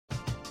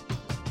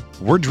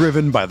We're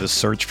driven by the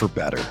search for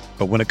better.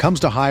 But when it comes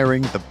to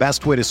hiring, the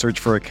best way to search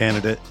for a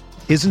candidate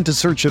isn't to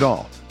search at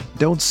all.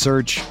 Don't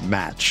search,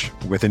 match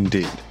with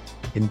Indeed.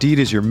 Indeed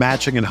is your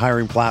matching and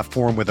hiring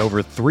platform with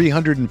over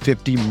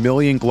 350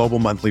 million global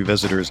monthly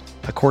visitors,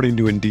 according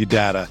to Indeed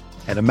data,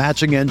 and a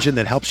matching engine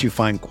that helps you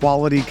find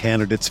quality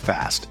candidates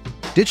fast.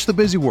 Ditch the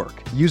busy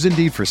work. Use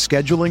Indeed for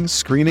scheduling,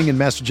 screening, and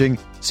messaging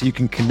so you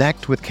can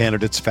connect with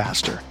candidates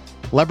faster.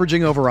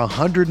 Leveraging over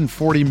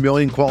 140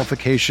 million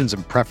qualifications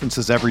and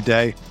preferences every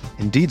day,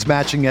 Indeed's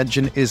matching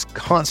engine is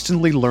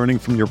constantly learning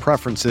from your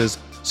preferences,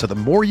 so the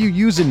more you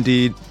use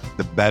Indeed,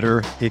 the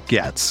better it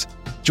gets.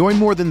 Join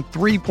more than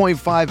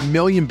 3.5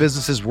 million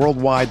businesses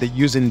worldwide that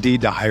use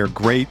Indeed to hire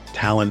great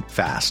talent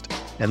fast.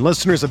 And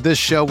listeners of this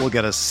show will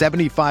get a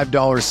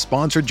 $75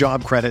 sponsored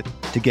job credit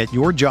to get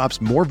your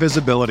jobs more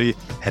visibility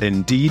at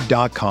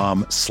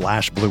Indeed.com/Blue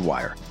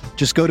Wire.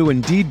 Just go to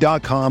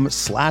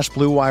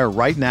Indeed.com/Blue Wire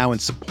right now and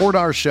support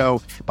our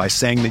show by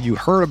saying that you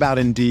heard about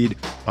Indeed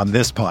on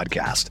this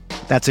podcast.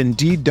 That's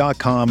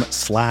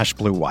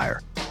Indeed.com/Blue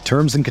Wire.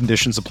 Terms and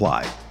conditions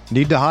apply.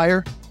 Need to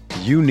hire?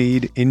 You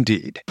need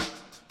Indeed.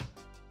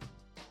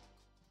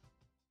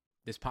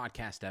 This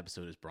podcast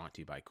episode is brought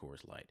to you by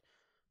Coors Light.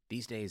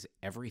 These days,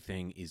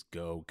 everything is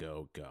go,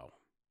 go, go.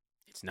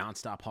 It's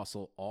nonstop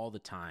hustle all the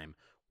time.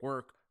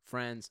 Work,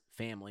 friends,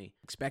 family,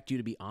 expect you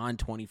to be on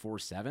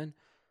 24/7.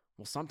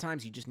 Well,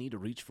 sometimes you just need to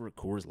reach for a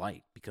Coors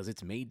Light because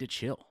it's made to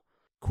chill.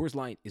 Coors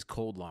Light is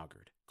cold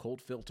lagered,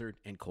 cold filtered,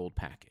 and cold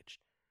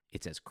packaged.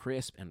 It's as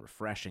crisp and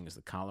refreshing as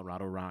the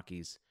Colorado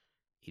Rockies.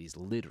 It is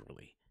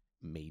literally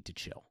made to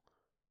chill.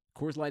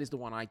 Coors Light is the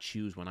one I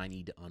choose when I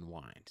need to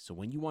unwind. So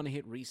when you want to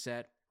hit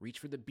reset, reach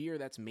for the beer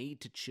that's made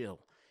to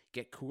chill.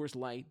 Get Coors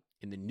Light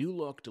in the new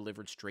look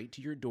delivered straight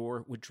to your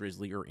door with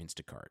Drizzly or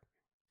Instacart.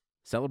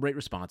 Celebrate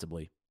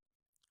responsibly.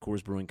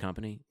 Coors Brewing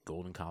Company,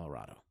 Golden,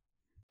 Colorado.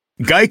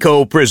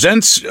 Geico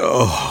presents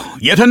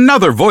yet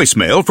another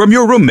voicemail from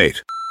your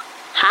roommate.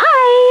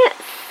 Hi!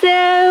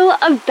 So,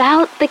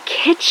 about the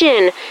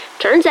kitchen.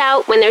 Turns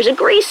out when there's a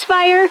grease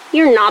fire,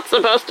 you're not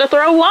supposed to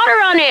throw water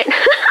on it.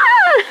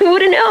 Who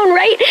would have known,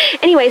 right?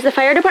 Anyways, the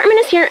fire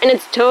department is here and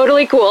it's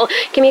totally cool.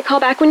 Give me a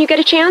call back when you get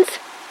a chance.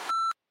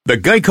 The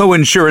Geico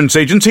Insurance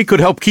Agency could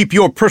help keep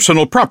your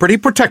personal property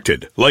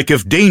protected, like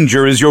if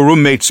danger is your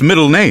roommate's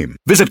middle name.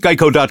 Visit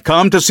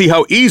geico.com to see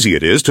how easy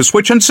it is to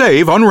switch and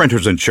save on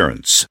renter's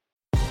insurance.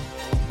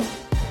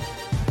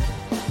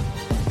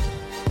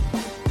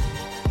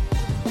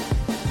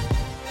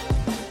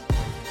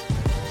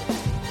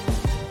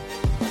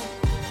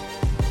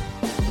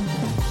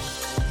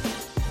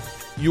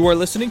 You are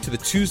listening to the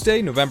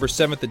Tuesday, November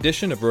 7th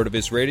edition of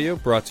RotoViz Radio,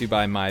 brought to you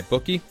by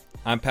MyBookie.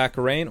 I'm Pat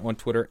Kerrane on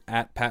Twitter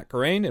at Pat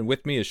Kerrane, and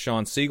with me is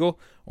Sean Siegel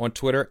on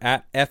Twitter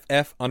at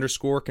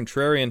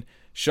FF_Contrarian.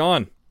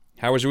 Sean,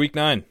 how was your week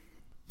 9?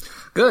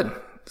 Good,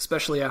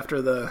 especially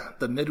after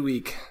the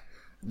midweek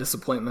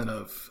disappointment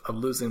of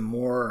losing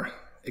more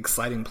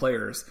exciting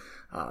players.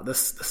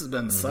 This has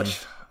been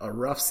such a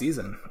rough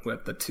season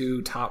with the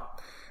two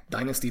top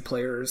dynasty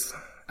players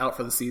out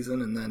for the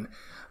season, and then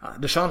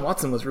Deshaun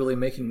Watson was really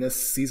making this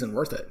season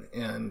worth it,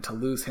 and to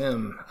lose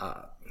him,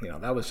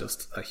 that was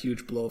just a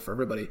huge blow for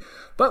everybody.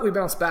 But we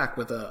bounced back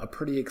with a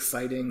pretty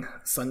exciting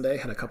Sunday.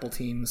 Had a couple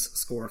teams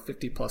score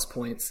 50-plus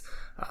points.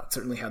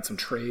 Certainly had some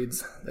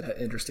trades that had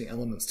interesting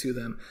elements to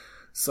them.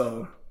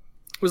 So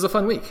it was a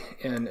fun week,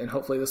 and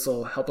hopefully this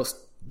will help us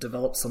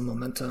develop some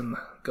momentum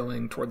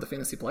going toward the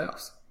fantasy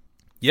playoffs.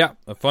 Yeah,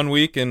 a fun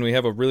week, and we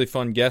have a really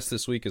fun guest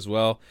this week as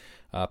well.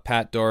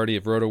 Pat Daugherty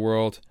of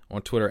RotoWorld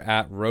on Twitter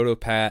at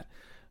RotoPat.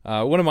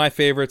 One of my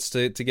favorites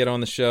to get on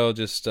the show,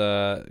 just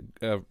a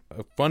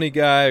funny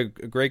guy, a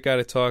great guy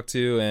to talk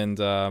to, and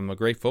a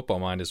great football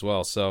mind as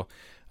well. So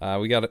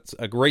we got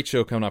a great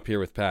show coming up here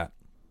with Pat.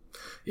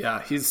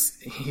 Yeah, he's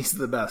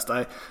the best.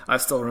 I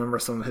still remember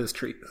some of his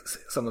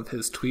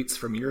tweets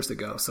from years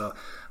ago. So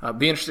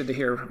be interested to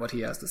hear what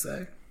he has to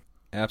say.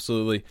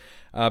 Absolutely.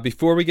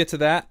 Before we get to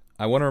that,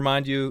 I want to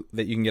remind you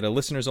that you can get a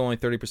listeners-only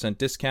 30%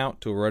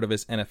 discount to a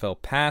RotoViz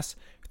NFL Pass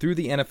through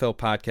the NFL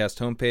Podcast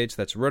homepage.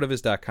 That's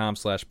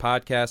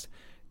rotoviz.com/podcast.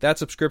 That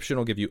subscription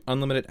will give you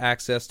unlimited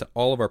access to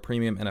all of our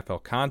premium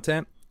NFL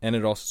content, and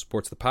it also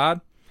supports the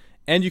pod.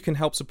 And you can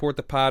help support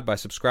the pod by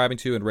subscribing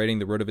to and rating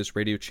the RotoViz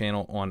Radio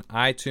channel on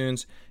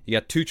iTunes. You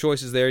got two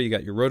choices there. You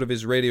got your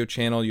RotoViz Radio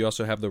channel. You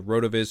also have the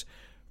RotoViz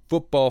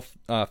Football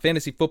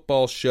Fantasy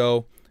Football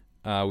Show.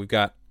 We've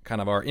got kind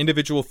of our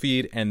individual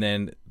feed, and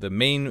then the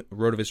main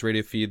RotoViz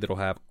Radio feed that'll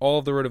have all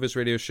of the RotoViz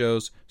Radio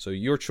shows. So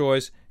your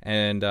choice,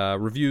 and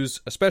reviews,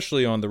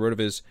 especially on the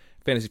RotoViz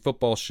Fantasy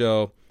Football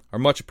Show, are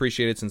much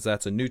appreciated since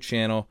that's a new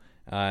channel,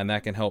 and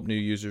that can help new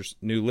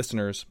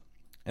listeners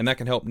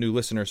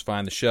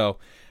find the show.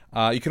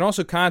 You can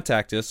also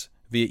contact us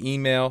via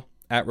email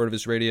at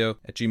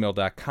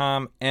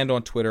rotovizradio@gmail.com and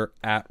on Twitter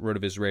at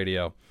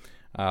rotovizradio.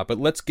 But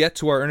let's get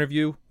to our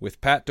interview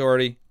with Pat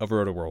Daugherty of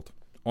RotoWorld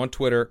on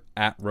Twitter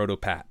at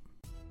RotoPat.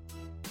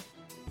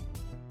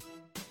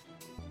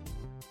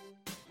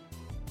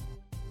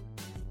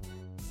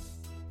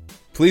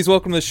 Please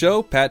welcome to the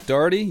show Pat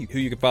Daugherty, who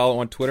you can follow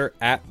on Twitter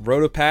at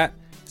RotoPat.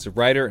 He's a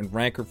writer and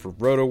ranker for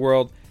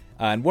RotoWorld.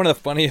 And one of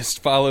the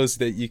funniest follows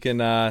that you can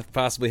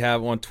possibly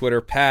have on Twitter.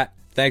 Pat,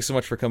 thanks so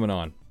much for coming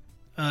on.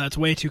 It's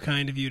way too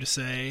kind of you to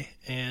say,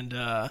 and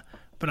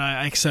but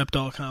I accept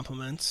all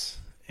compliments.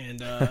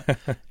 And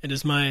it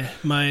is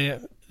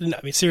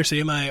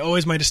seriously,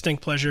 always my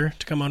distinct pleasure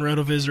to come on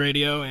RotoViz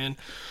Radio, and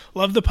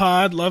love the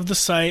pod, love the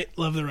site,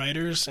 love the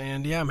writers,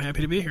 and yeah, I'm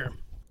happy to be here.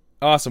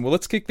 Awesome. Well,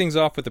 let's kick things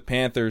off with the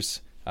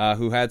Panthers,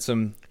 who had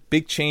some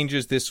big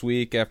changes this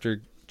week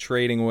after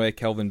trading away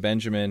Kelvin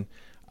Benjamin.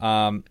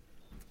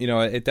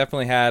 It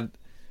definitely had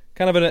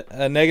kind of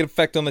a negative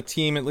effect on the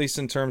team, at least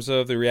in terms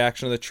of the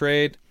reaction of the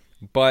trade,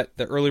 but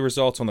the early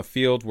results on the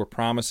field were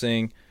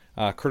promising.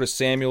 Curtis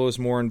Samuel was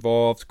more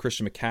involved.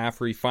 Christian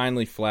McCaffrey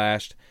finally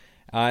flashed.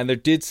 And there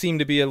did seem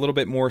to be a little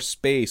bit more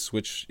space,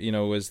 which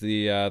was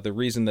the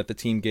reason that the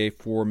team gave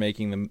for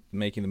making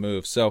the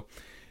move. So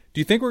do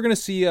you think we're going to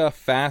see a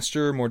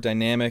faster, more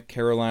dynamic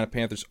Carolina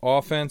Panthers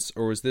offense,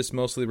 or was this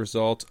mostly the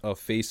result of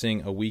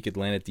facing a weak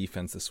Atlanta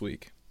defense this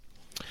week?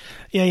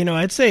 Yeah,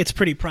 I'd say it's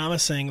pretty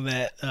promising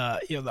that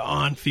the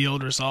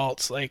on-field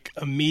results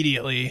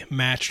immediately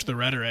matched the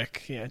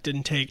rhetoric. It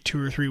didn't take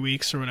 2 or 3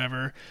 weeks or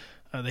whatever.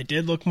 They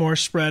did look more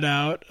spread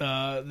out.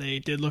 They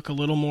did look a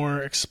little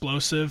more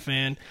explosive,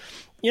 and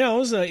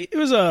it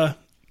was a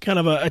kind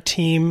of a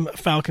team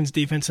Falcons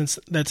defense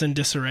that's in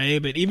disarray.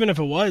 But even if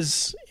it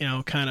was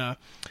kind of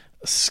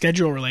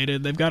schedule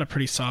related, they've got a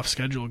pretty soft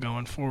schedule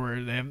going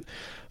forward. They have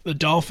the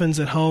Dolphins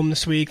at home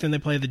this week, then they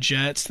play the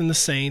Jets, then the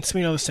Saints.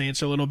 We know the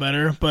Saints are a little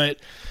better, but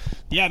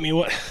yeah,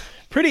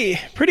 pretty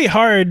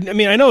hard.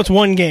 I know it's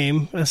one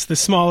game. That's the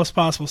smallest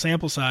possible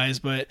sample size,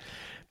 but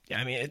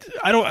yeah,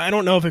 I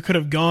don't know if it could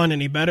have gone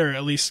any better,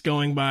 at least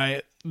going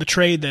by the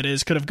trade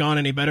could have gone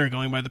any better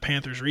going by the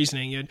Panthers'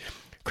 reasoning. You had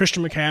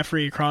Christian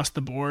McCaffrey across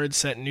the board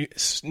set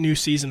new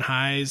season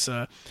highs,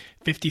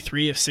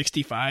 53 of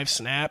 65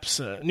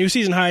 snaps. New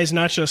season highs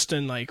not just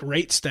in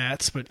rate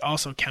stats, but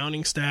also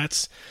counting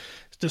stats.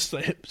 Just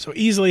so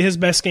easily his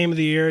best game of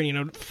the year.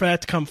 For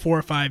that to come 4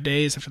 or 5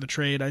 days after the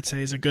trade, I'd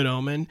say is a good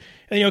omen.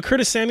 And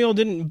Curtis Samuel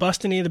didn't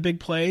bust any of the big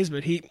plays,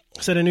 but he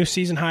set a new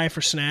season high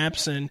for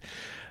snaps, and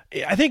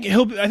I think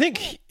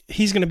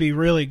he's going to be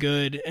really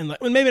good, and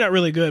maybe not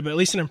really good, but at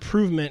least an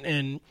improvement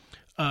in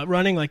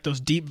running those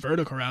deep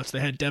vertical routes they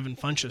had Devin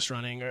Funchess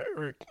running,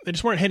 or they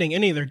just weren't hitting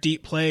any of their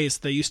deep plays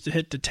they used to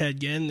hit to Ted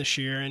Ginn this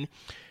year, and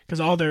because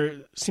all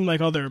their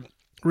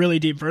really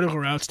deep vertical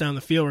routes down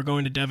the field were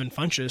going to Devin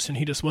Funchess, and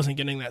he just wasn't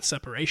getting that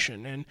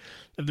separation. And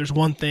if there's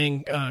one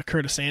thing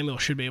Curtis Samuel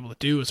should be able to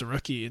do as a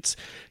rookie, it's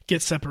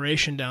get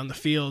separation down the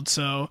field.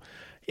 So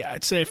yeah,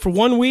 I'd say for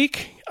 1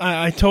 week,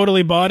 I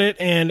totally bought it,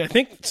 and I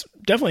think it's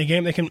definitely a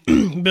game they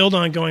can build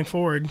on going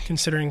forward,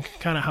 considering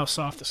kind of how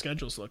soft the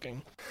schedule's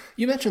looking.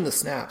 You mentioned the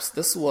snaps.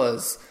 This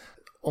was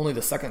only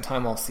the second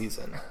time all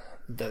season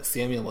that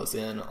Samuel was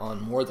in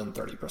on more than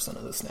 30%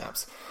 of the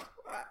snaps.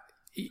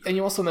 And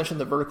you also mentioned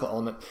the vertical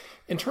element.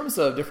 In terms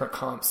of different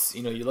comps,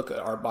 you look at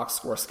our box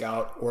score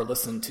scout or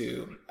listen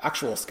to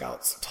actual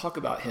scouts talk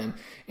about him,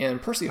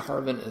 and Percy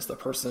Harvin is the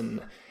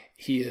person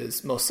he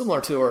is most similar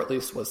to, or at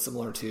least was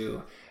similar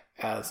to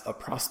as a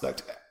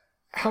prospect.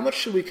 How much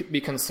should we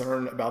be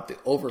concerned about the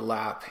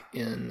overlap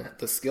in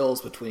the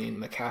skills between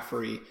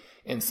McCaffrey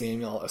and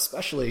Samuel,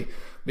 especially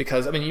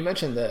because, you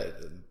mentioned that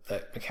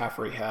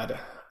McCaffrey had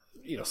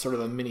sort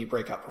of a mini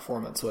breakout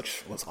performance,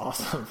 which was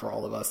awesome for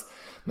all of us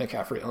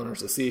McCaffrey owners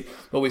to see.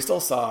 But we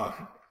still saw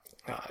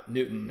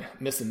Newton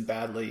missing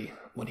badly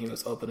when he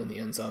was open in the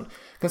end zone.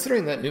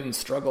 Considering that Newton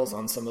struggles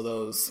on some of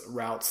those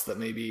routes that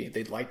maybe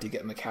they'd like to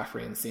get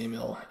McCaffrey and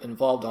Samuel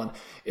involved on,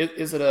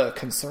 is it a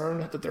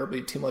concern that there'll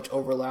be too much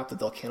overlap, that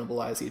they'll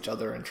cannibalize each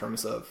other in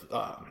terms of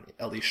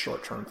at least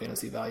short-term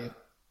fantasy value?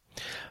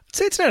 I'd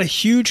say it's not a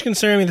huge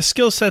concern. The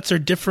skill sets are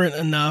different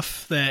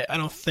enough that I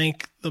don't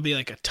think there'll be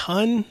a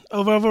ton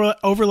of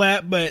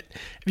overlap. But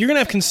if you're going to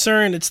have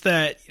concern, it's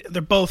that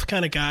they're both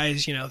kind of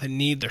guys, that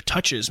need their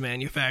touches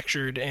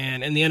manufactured.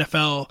 And in the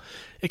NFL,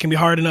 it can be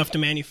hard enough to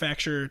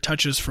manufacture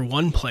touches for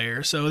one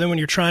player. So then when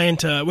you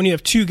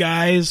have two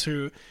guys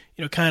who,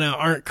 kind of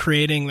aren't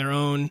creating their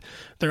own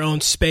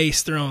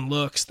space, their own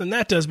looks, then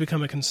that does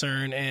become a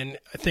concern. And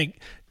I think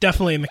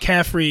definitely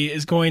McCaffrey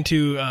is going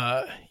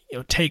to,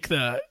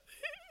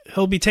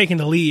 he'll be taking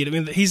the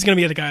lead. He's going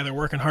to be the guy they're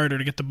working harder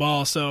to get the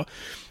ball. So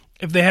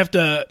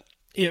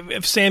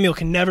if Samuel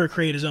can never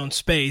create his own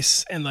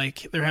space and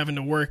they're having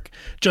to work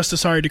just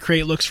as hard to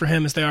create looks for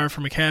him as they are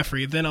for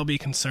McCaffrey, then I'll be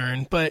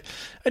concerned. But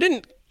I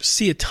didn't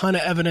see a ton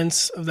of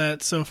evidence of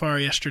that so far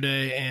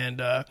yesterday.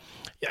 And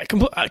I can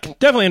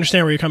definitely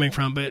understand where you're coming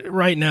from. But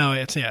right now,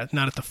 it's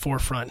not at the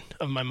forefront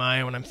of my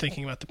mind when I'm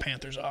thinking about the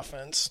Panthers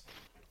offense.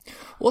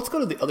 Well, let's go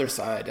to the other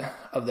side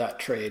of that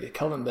trade.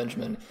 Kelvin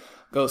Benjamin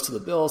goes to the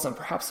Bills, and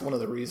perhaps one of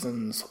the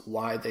reasons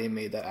why they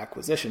made that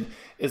acquisition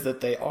is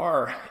that they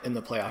are in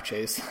the playoff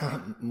chase,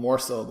 more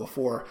so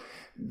before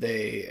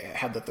they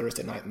had the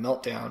Thursday night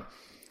meltdown.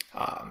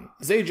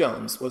 Zay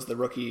Jones was the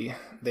rookie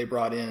they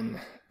brought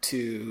in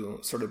to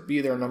sort of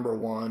be their number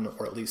one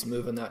or at least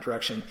move in that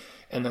direction.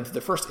 And then for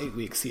the first 8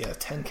 weeks, he has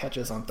 10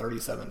 catches on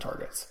 37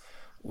 targets,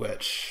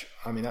 which,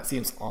 I mean, that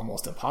seems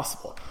almost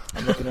impossible.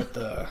 I'm looking at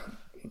the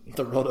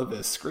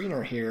RotoViz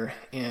screener here,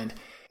 and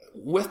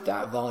with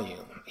that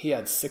volume, he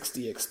had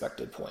 60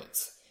 expected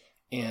points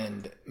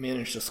and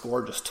managed to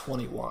score just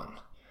 21.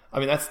 I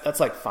mean, that's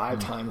like 5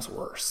 times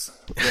worse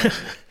than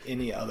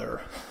any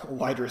other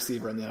wide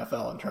receiver in the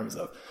NFL in terms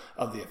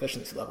of the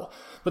efficiency level.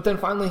 But then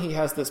finally, he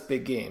has this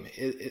big game.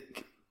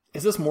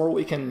 Is this more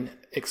we can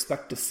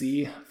expect to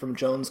see from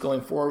Jones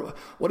going forward?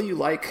 What do you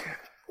like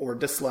or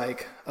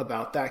dislike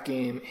about that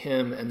game,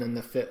 him, and then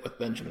the fit with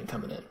Benjamin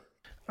coming in?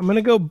 I'm going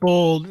to go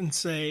bold and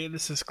say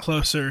this is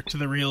closer to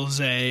the real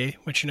Zay,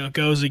 which,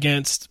 goes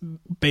against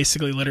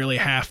basically literally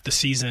half the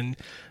season.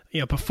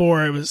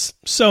 Before it was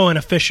so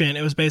inefficient,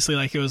 it was basically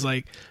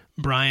like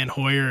Brian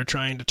Hoyer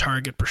trying to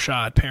target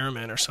Brashad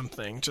Perriman or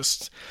something,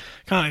 just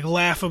kind of like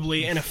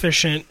laughably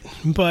inefficient.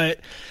 But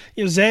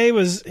Zay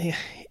was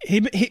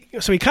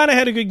so he kind of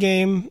had a good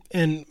game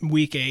in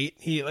week 8.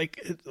 He like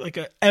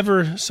a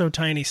ever so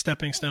tiny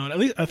stepping stone. At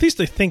least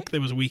I think it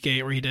was week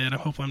 8 where he did. I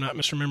hope I'm not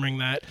misremembering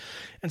that.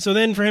 And so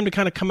then for him to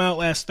kind of come out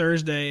last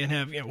Thursday and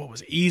have what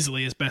was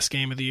easily his best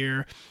game of the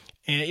year,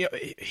 and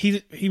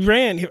he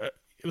ran.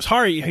 It was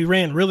hard. He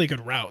ran really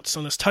good routes.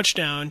 On this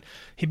touchdown,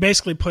 he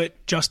basically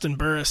put Justin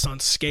Burris on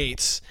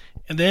skates.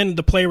 And then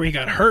the play where he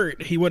got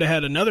hurt, he would have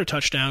had another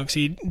touchdown because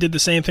he did the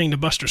same thing to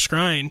Buster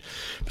Skrine.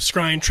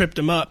 Skrine tripped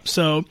him up.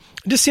 So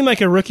it just seemed like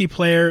a rookie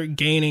player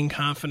gaining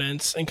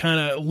confidence and kind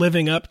of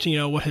living up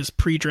to, what his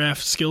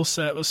pre-draft skill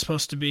set was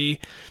supposed to be.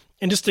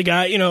 And just a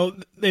guy,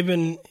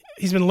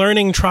 he's been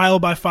learning trial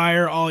by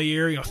fire all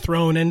year,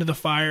 thrown into the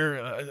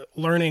fire,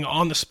 learning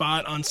on the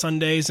spot on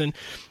Sundays, and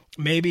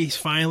maybe he's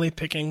finally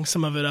picking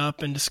some of it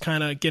up and just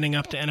kind of getting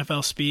up to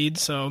NFL speed.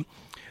 So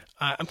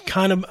I'm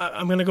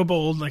going to go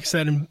bold, like I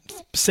said, and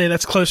say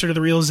that's closer to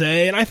the real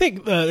Zay. And I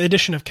think the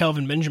addition of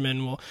Kelvin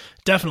Benjamin will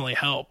definitely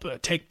help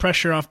take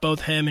pressure off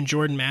both him and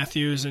Jordan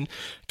Matthews. And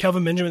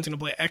Kelvin Benjamin's going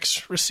to play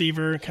X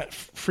receiver, kind of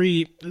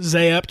free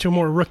Zay up to a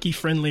more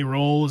rookie-friendly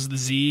role as the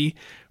Z,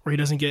 where he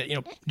doesn't get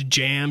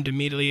jammed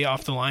immediately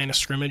off the line of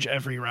scrimmage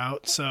every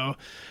route. So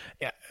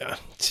yeah,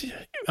 it's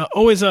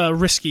always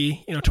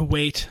risky, to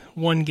wait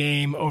one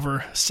game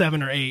over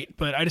 7 or 8.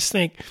 But I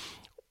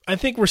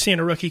think we're seeing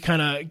a rookie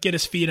kind of get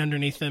his feet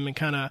underneath him and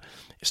kind of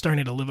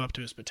starting to live up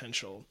to his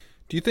potential.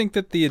 Do you think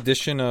that the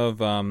addition of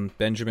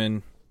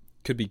Benjamin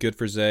could be good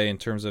for Zay in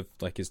terms of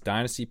like his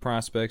dynasty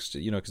prospects?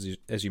 Because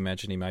as you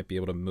mentioned, he might be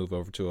able to move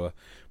over to a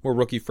more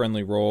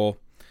rookie-friendly role.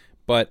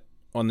 But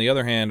on the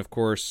other hand, of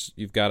course,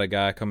 you've got a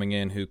guy coming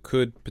in who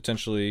could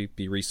potentially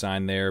be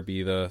re-signed there,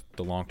 be the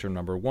long-term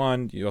number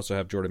one. You also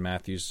have Jordan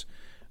Matthews,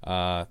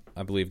 I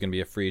believe, going to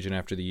be a free agent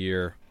after the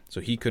year, so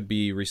he could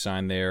be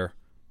re-signed there.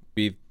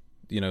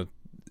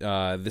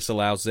 This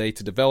allows Zay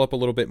to develop a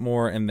little bit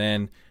more, and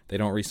then they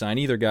don't re-sign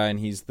either guy, and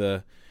he's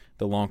the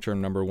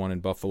long-term number one in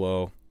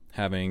Buffalo,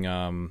 having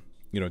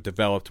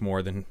developed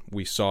more than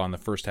we saw in the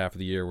first half of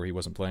the year where he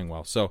wasn't playing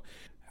well. So,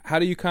 how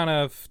do you kind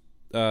of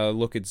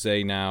look at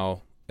Zay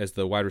now as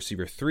the wide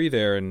receiver 3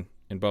 there in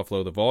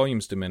Buffalo? The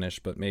volume's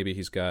diminished, but maybe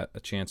he's got a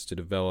chance to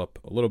develop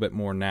a little bit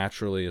more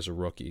naturally as a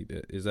rookie.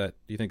 Do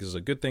you think this is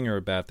a good thing or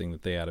a bad thing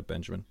that they added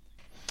Benjamin?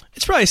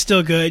 It's probably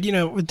still good.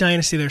 With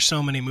Dynasty, there's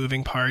so many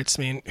moving parts.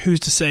 I mean, who's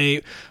to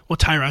say, will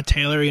Tyrod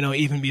Taylor,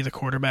 even be the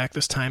quarterback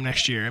this time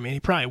next year? I mean, he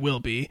probably will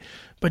be.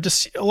 But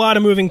just a lot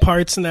of moving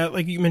parts in that,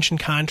 like you mentioned,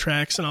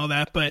 contracts and all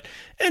that. But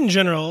in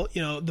general,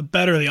 the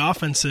better the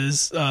offense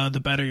is,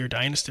 the better your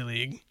Dynasty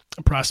League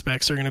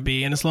prospects are going to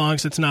be. And as long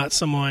as it's not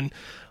someone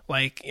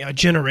like a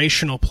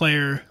generational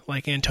player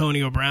like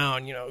Antonio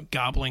Brown,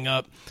 gobbling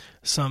up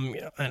some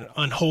an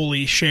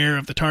unholy share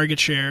of the target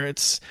share,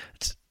 it's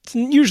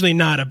usually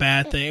not a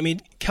bad thing. I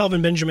mean,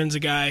 Kelvin Benjamin's a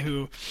guy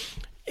who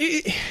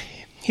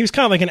he was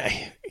kind of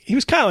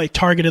like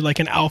targeted like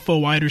an alpha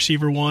wide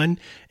receiver 1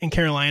 in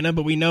Carolina,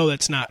 but we know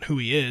that's not who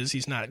he is.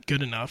 He's not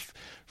good enough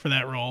for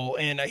that role,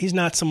 and he's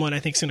not someone I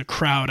think is going to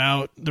crowd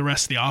out the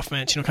rest of the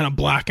offense, kind of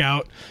block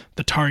out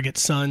the target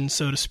sun,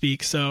 so to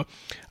speak. So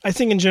I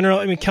think in general,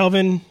 I mean,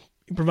 Kelvin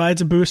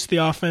provides a boost to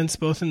the offense,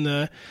 both in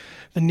the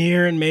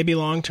near and maybe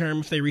long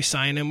term if they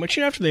re-sign him, which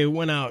after they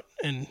went out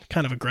and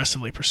kind of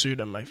aggressively pursued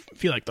him, I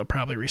feel like they'll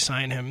probably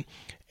re-sign him.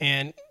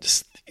 And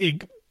just,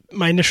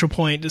 my initial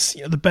point is,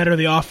 the better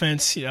the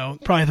offense,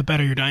 probably the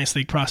better your Dynasty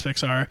League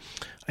prospects are.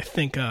 I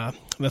think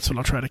that's what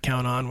I'll try to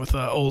count on with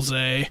old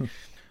Zay.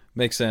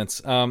 Makes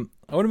sense. I want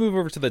to move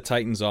over to the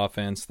Titans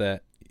offense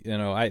that,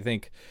 I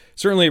think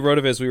certainly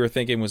RotoViz we were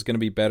thinking was going to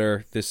be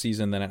better this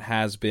season than it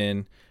has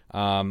been.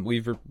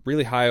 We were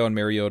really high on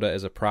Mariota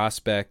as a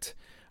prospect.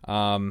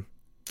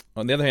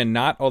 On the other hand,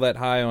 not all that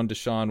high on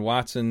Deshaun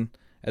Watson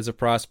as a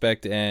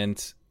prospect,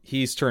 and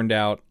he's turned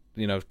out,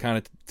 kind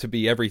of to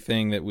be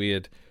everything that we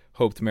had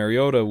hoped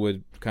Mariota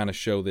would kind of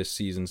show this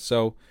season.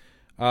 So,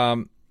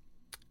 how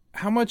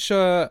much,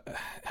 I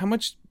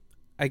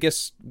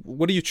guess,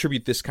 what do you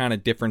attribute this kind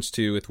of difference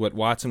to with what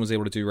Watson was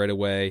able to do right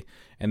away,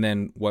 and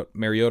then what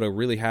Mariota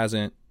really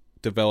hasn't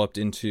developed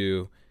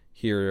into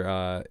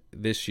here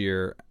this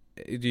year.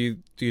 Do you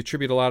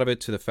attribute a lot of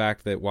it to the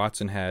fact that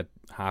Watson had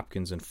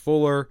Hopkins and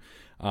Fuller?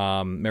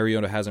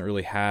 Mariota hasn't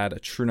really had a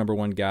true number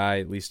one guy,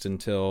 at least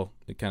until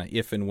kind of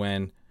if and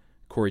when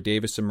Corey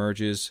Davis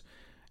emerges.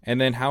 And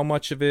then how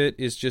much of it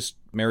is just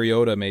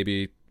Mariota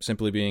maybe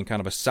simply being kind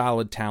of a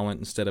solid talent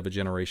instead of a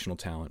generational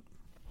talent?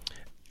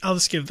 I'll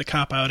just give the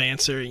cop-out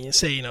answer. You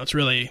say, it's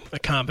really a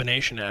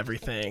combination of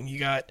everything. You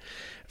got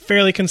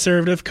fairly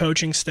conservative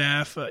coaching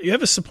staff. You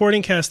have a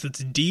supporting cast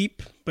that's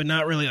deep, but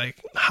not really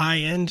like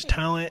high-end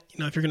talent.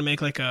 If you're going to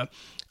make like a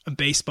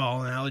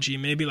baseball analogy,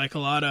 maybe like a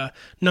lot of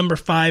number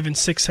 5 and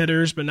 6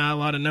 hitters, but not a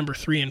lot of number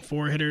 3 and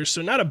 4 hitters.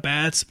 So not a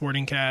bad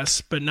supporting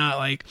cast, but not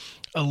like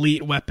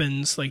elite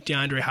weapons like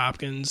DeAndre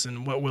Hopkins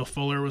and what Will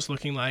Fuller was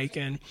looking like.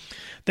 And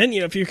then,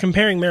 if you're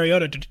comparing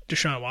Mariota to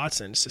Deshaun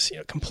Watson, it's just,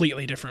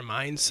 completely different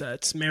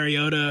mindsets.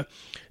 Mariota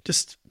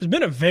just has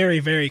been a very,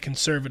 very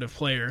conservative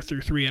player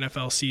through 3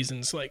 NFL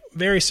seasons. Like,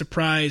 very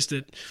surprised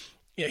that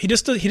he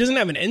doesn't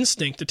have an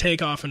instinct to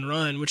take off and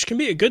run, which can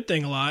be a good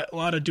thing a lot. A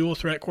lot of dual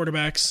threat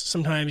quarterbacks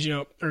sometimes,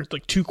 are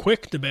like too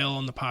quick to bail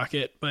on the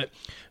pocket, but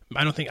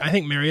I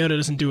think Mariota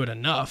doesn't do it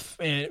enough.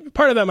 And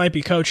part of that might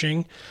be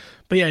coaching,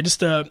 but yeah,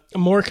 just a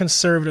more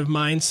conservative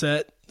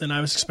mindset than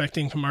I was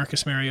expecting from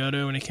Marcus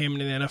Mariota when he came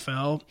into the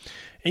NFL.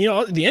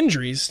 And, the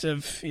injuries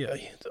have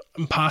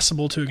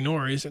impossible to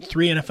ignore. He's had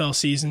 3 NFL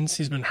seasons.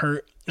 He's been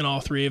hurt in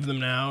all 3 of them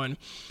now. And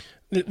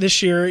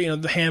this year,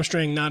 the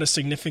hamstring not as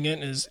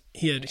significant as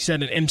he's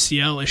had an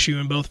MCL issue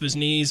in both of his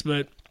knees,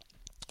 but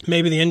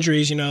maybe the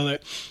injuries,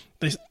 that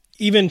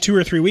even 2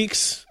 or 3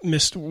 weeks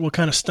missed will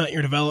kind of stunt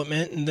your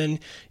development. And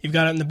then you've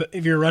got it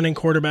if you're a running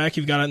quarterback,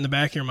 you've got it in the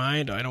back of your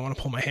mind. I don't want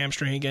to pull my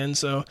hamstring again.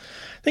 So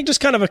I think just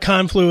kind of a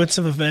confluence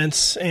of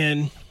events,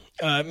 and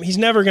he's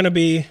never going to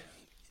be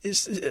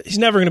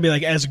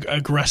like as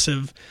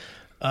aggressive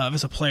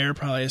as a player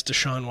probably as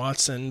Deshaun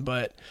Watson,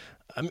 but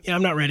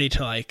I'm not ready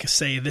to like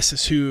say this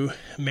is who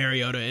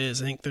Mariota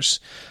is. I think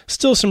there's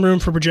still some room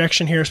for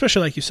projection here,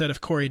 especially like you said,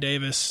 if Corey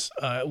Davis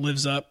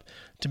lives up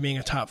to being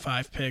a top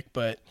 5 pick.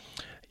 But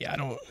yeah, I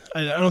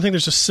don't think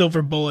there's a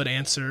silver bullet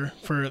answer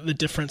for the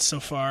difference so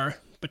far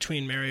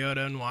between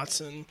Mariota and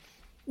Watson.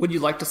 Would you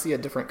like to see a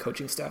different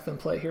coaching staff in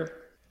play here?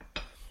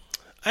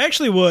 I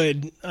actually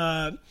would.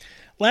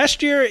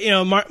 Last year,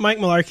 Mike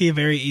Mularkey, a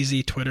very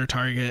easy Twitter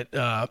target,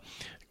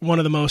 one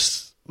of the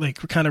most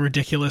kind of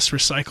ridiculous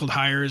recycled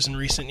hires in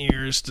recent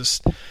years.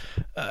 Just,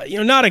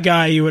 not a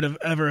guy you would have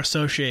ever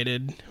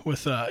associated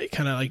with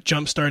kind of like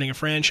jump starting a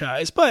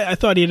franchise. But I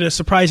thought he did a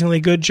surprisingly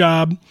good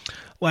job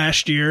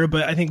last year.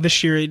 But I think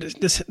this year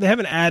they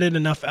haven't added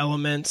enough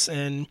elements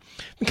and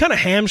kind of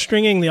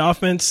hamstringing the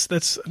offense.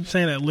 I'm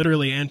saying that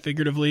literally and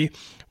figuratively.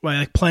 By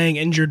like playing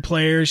injured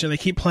players. They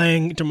keep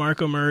playing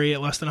DeMarco Murray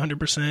at less than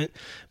 100%.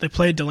 They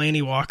played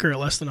Delaney Walker at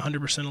less than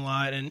 100% a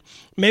lot. And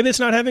maybe it's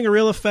not having a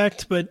real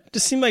effect, but it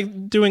just seemed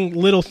like doing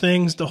little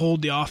things to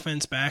hold the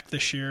offense back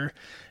this year.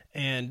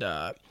 And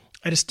I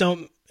just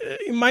don't...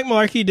 Mike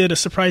Mularkey did a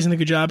surprisingly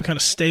good job kind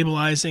of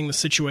stabilizing the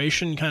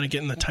situation, kind of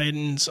getting the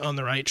Titans on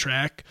the right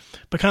track.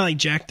 But kind of like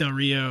Jack Del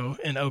Rio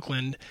in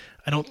Oakland,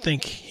 I don't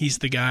think he's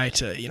the guy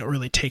to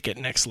really take it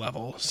next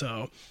level.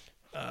 So,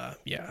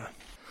 yeah.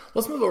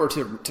 Let's move over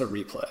to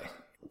replay.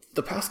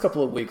 The past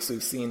couple of weeks,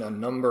 we've seen a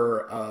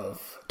number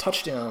of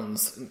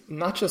touchdowns,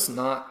 not just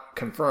not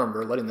confirmed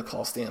or letting the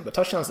call stand, but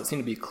touchdowns that seem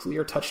to be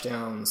clear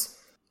touchdowns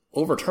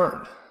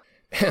overturned.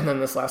 And then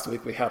this last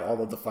week, we had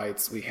all of the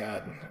fights. We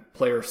had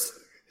players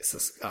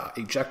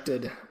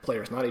ejected,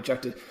 players not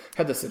ejected.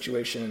 Had the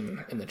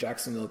situation in the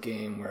Jacksonville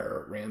game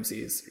where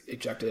Ramsey's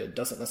ejected,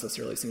 doesn't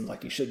necessarily seem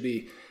like he should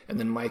be, and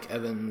then Mike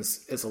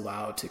Evans is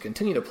allowed to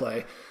continue to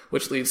play,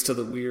 which leads to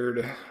the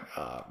weird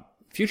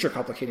future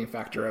complicating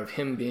factor of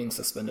him being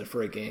suspended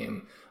for a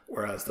game,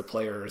 whereas the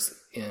players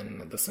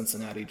in the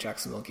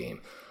Cincinnati-Jacksonville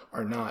game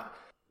are not.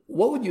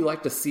 What would you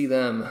like to see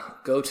them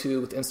go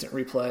to with instant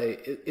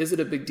replay? Is it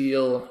a big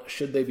deal?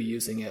 Should they be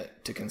using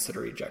it to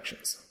consider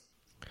ejections?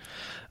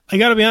 I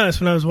got to be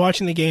honest, when I was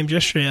watching the game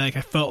yesterday, I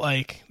felt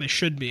like they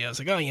should be. I was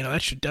like,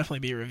 that should definitely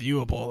be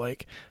reviewable.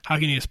 Like, how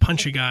can you just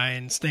punch a guy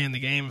and stay in the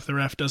game if the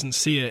ref doesn't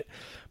see it?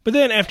 But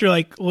then after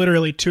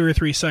literally 2 or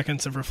 3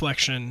 seconds of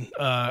reflection,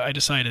 I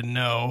decided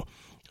no.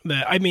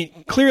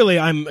 Clearly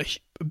I'm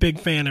a big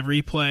fan of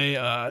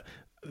replay.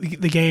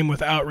 The game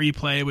without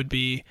replay would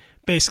be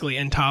basically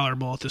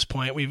intolerable at this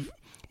point. We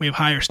have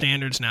higher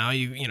standards now.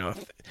 You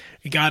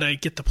gotta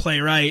get the play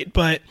right.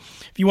 But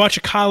if you watch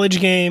a college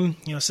game,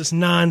 it's just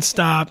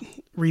nonstop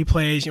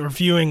replays. You're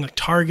reviewing,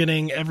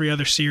 targeting every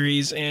other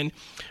series, and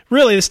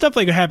really the stuff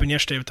like what happened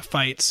yesterday with the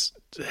fights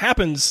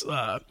happens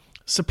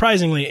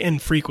surprisingly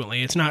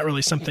infrequently. It's not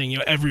really something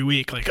every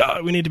week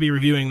we need to be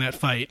reviewing that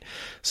fight.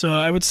 So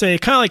I would say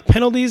kind of like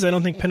penalties. I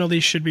don't think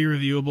penalties should be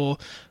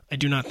reviewable. I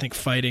do not think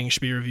fighting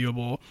should be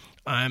reviewable.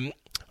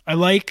 I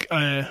like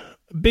a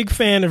big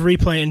fan of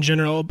replay in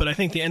general, but I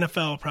think the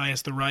NFL probably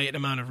has the right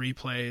amount of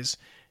replays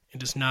and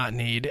does not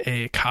need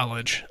a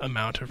college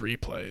amount of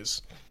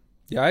replays.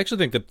 Yeah, I actually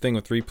think the thing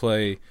with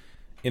replay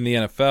in the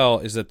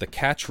NFL is that the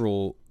catch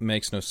rule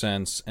makes no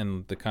sense,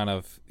 and the kind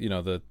of,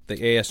 the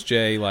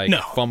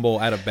ASJ fumble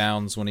out of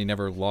bounds when he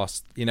never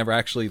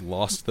actually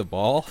lost the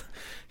ball.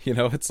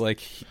 It's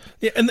like,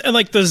 yeah, and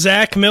like the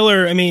Zach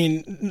Miller, I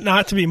mean,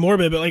 not to be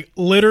morbid, but like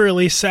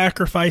literally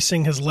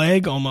sacrificing his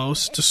leg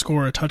almost to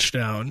score a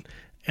touchdown,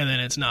 and then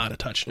it's not a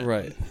touchdown,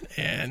 right?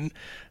 And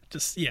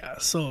just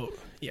so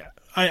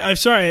I'm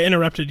sorry I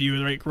interrupted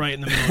you right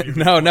in the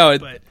middle of your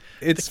report,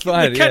 it's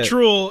fine. The catch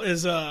rule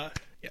is I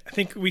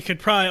think we could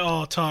probably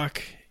all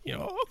talk,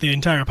 the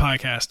entire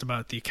podcast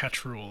about the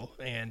catch rule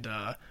and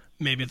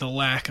maybe the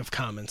lack of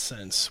common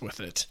sense with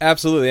it.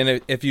 Absolutely.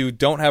 And if you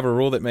don't have a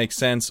rule that makes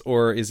sense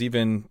or is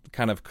even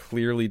kind of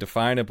clearly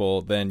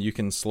definable, then you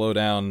can slow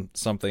down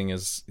something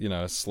as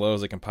slow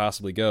as it can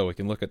possibly go. We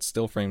can look at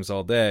still frames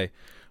all day,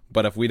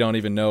 but if we don't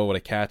even know what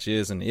a catch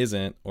is and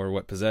isn't, or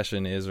what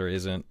possession is or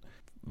isn't,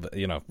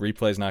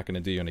 replay's not going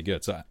to do you any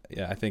good. So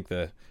I think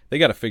they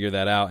got to figure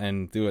that out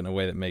and do it in a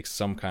way that makes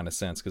some kind of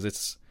sense,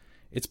 because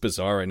it's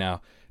bizarre right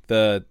now.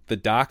 The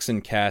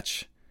Doxson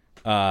catch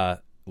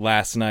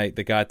last night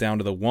that got down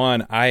to the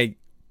one, I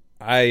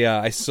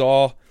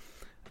saw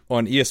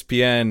on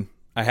ESPN.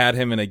 I had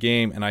him in a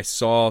game, and I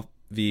saw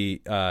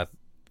the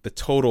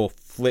total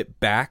flip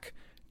back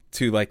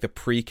to like the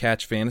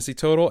pre-catch fantasy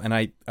total, and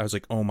I was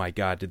like, oh my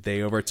god, did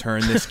they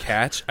overturn this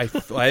catch?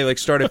 I like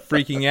started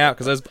freaking out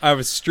because I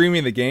was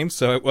streaming the game,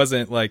 so it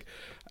wasn't like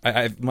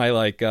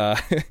my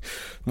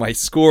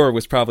score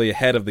was probably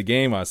ahead of the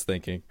game, I was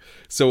thinking.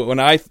 So when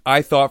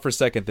I thought for a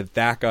second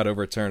that got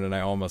overturned, and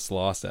I almost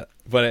lost it,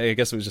 but I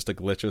guess it was just a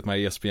glitch with my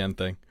ESPN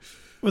thing.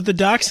 With the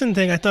Doxson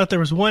thing, I thought there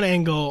was one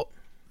angle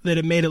that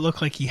it made it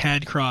look like he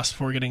had crossed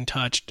before getting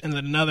touched, and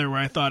then another where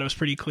I thought it was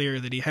pretty clear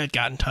that he had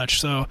gotten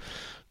touched. So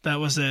that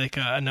was like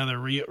another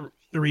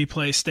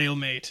replay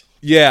stalemate.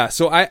 Yeah,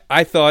 so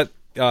I thought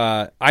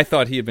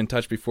he had been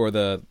touched before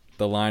the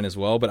line as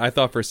well, but I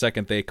thought for a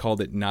second they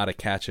called it not a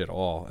catch at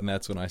all, and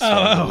that's when I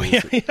saw yeah.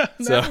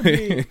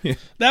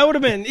 That would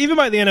have been, even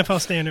by the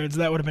NFL standards,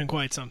 that would have been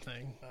quite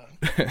something.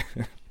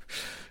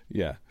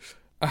 Yeah.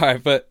 All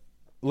right, but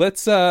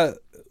let's kind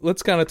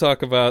of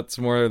talk about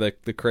some more of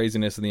the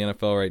craziness in the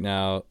NFL right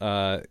now.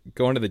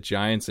 Going to the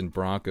Giants and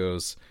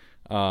Broncos,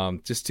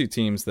 just two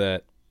teams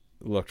that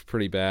looked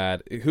pretty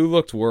bad. Who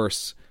looked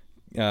worse,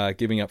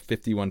 giving up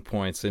 51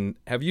 points? And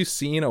have you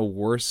seen a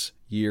worse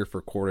year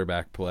for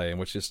quarterback play? And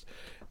which is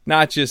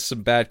not just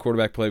some bad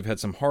quarterback play. We've had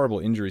some horrible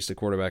injuries to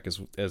quarterback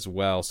as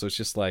well. So it's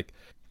just like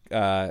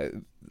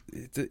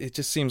it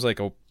just seems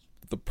like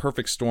the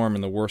perfect storm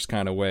in the worst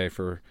kind of way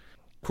for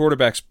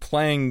quarterbacks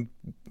playing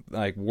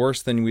like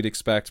worse than we'd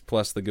expect,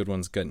 plus the good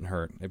ones getting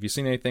hurt. Have you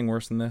seen anything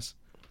worse than this?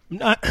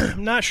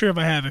 I'm not sure if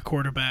I have a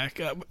quarterback.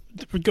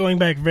 Going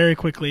back very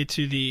quickly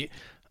to the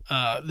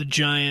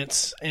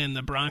Giants and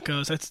the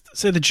Broncos, I'd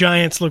say the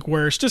Giants look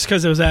worse just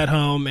because it was at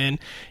home. And,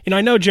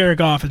 I know Jared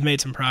Goff has made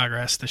some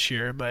progress this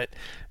year, but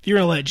if you're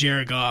going to let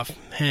Jared Goff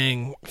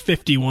hang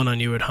 51 on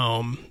you at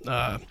home,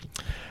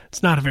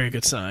 it's not a very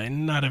good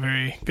sign. Not a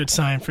very good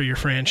sign for your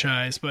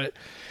franchise. But,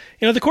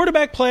 the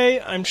quarterback play,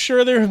 I'm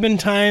sure there have been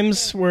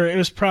times where it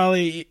was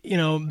probably,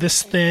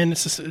 this thin.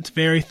 It's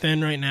very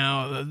thin right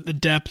now. The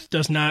depth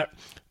does not...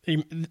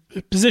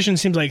 The position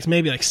seems like it's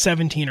maybe like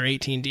 17 or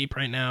 18 deep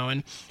right now,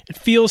 and it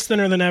feels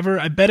thinner than ever.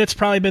 I bet it's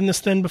probably been this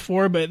thin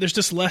before, but there's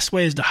just less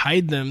ways to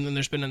hide them than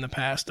there's been in the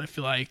past. I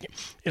feel like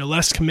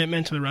less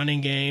commitment to the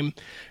running game.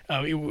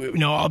 We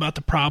know all about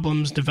the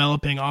problems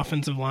developing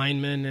offensive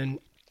linemen, and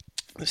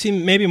it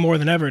seems maybe more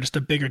than ever just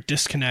a bigger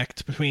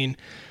disconnect between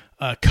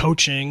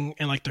coaching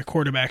and like their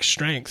quarterback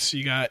strengths.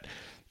 You got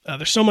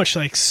there's so much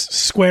like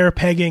square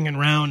pegging and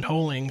round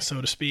holing,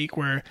 so to speak,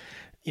 where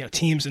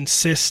teams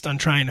insist on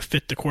trying to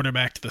fit the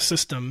quarterback to the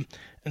system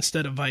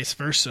instead of vice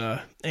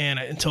versa. And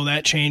until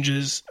that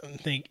changes, I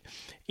think,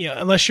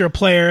 unless you're a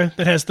player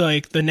that has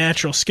the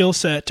natural skill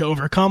set to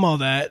overcome all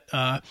that,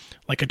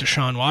 like a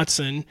Deshaun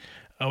Watson,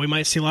 we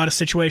might see a lot of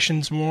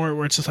situations more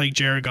where it's just like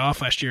Jared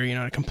Goff last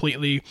year, a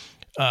completely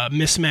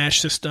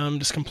mismatched system,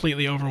 just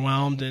completely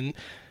overwhelmed. And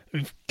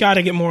we've got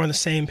to get more on the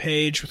same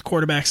page with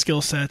quarterback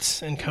skill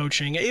sets and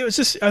coaching. I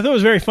thought it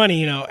was very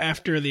funny,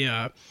 after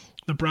the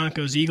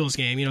Broncos-Eagles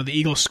game, the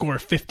Eagles score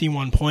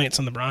 51 points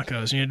on the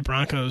Broncos. The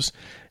Broncos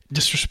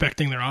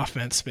disrespecting their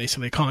offense,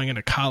 basically calling it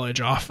a college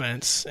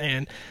offense.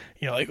 And,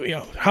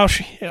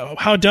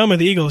 how dumb are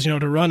the Eagles,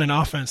 to run an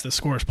offense that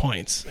scores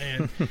points?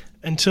 And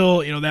until,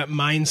 that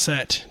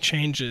mindset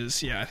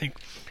changes, I think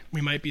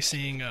we might be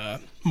seeing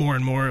more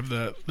and more of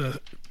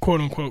the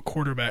quote-unquote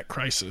quarterback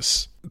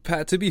crisis.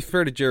 Pat, to be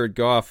fair to Jared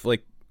Goff,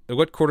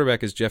 what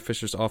quarterback is Jeff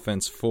Fisher's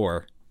offense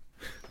for?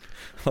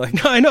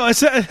 I know.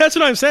 That's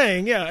what I'm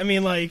saying. Yeah, I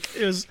mean,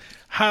 it was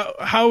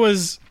how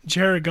was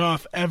Jared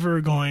Goff ever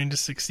going to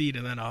succeed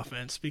in that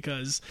offense?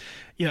 Because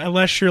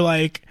unless you're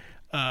like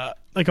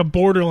like a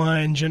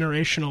borderline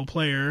generational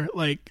player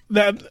like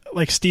that,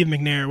 like Steve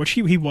McNair, which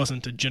he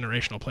wasn't a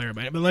generational player,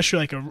 but unless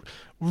you're like a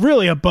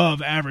really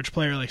above average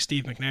player like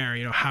Steve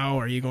McNair, how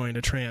are you going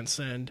to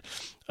transcend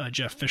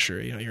Jeff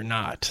Fisher? You're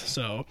not.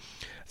 So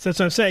that's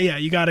what I'm saying. Yeah,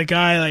 you got a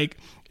guy like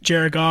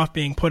Jared Goff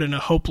being put in a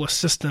hopeless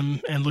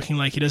system and looking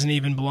like he doesn't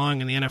even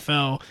belong in the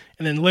NFL,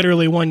 and then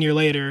literally 1 year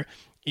later,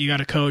 you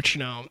got a coach,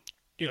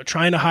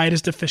 trying to hide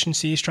his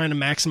deficiencies, trying to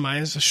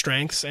maximize his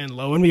strengths, and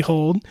lo and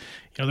behold,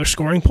 they're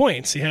scoring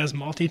points. He has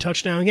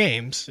multi-touchdown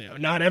games.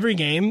 Not every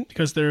game,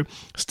 because there are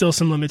still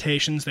some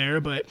limitations there,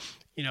 but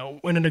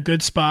when in a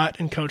good spot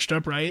and coached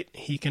up right,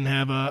 he can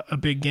have a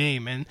big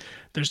game. And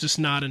there's just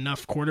not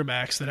enough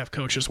quarterbacks that have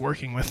coaches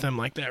working with them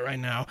like that right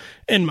now,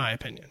 in my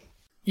opinion.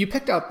 You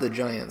picked out the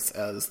Giants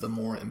as the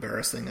more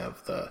embarrassing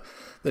of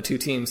the two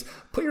teams.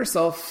 Put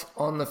yourself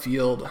on the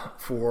field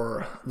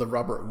for the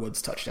Robert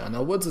Woods touchdown.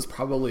 Now, Woods is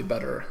probably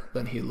better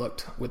than he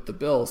looked with the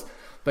Bills,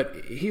 but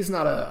he's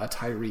not a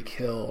Tyreek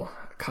Hill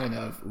kind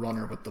of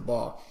runner with the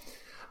ball.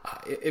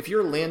 If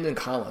you're Landon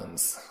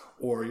Collins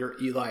or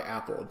you're Eli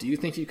Apple, do you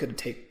think you could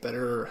take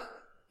better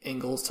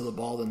angles to the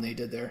ball than they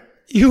did there?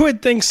 You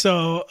would think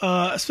so,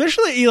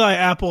 especially Eli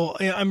Apple.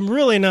 I'm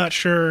really not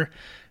sure.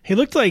 He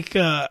looked like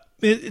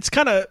it's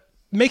kind of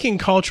making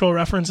cultural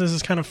references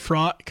is kind of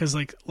fraught because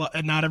like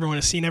not everyone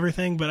has seen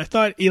everything. But I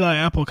thought Eli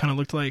Apple kind of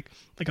looked like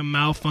a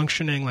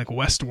malfunctioning like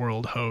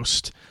Westworld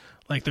host.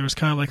 Like there was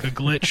kind of like a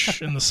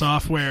glitch in the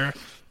software,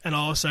 and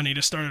all of a sudden he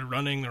just started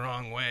running the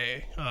wrong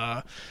way.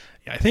 I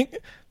think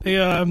they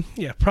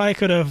probably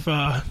could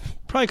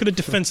have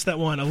defensed that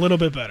one a little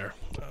bit better.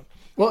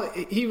 Well,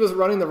 he was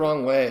running the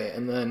wrong way,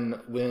 and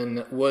then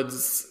when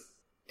Woods'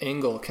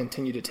 angle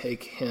continued to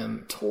take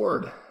him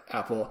toward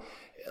Apple,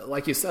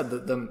 like you said,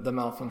 the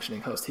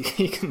malfunctioning host,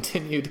 he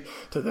continued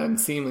to then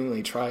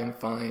seemingly try and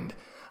find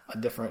a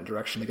different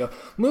direction to go.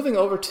 Moving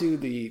over to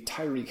the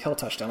Tyreek Hill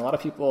touchdown, a lot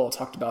of people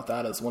talked about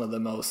that as one of the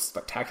most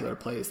spectacular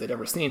plays they'd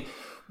ever seen.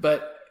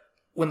 But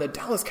when the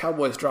Dallas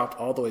Cowboys dropped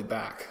all the way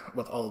back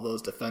with all of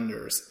those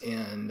defenders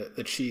and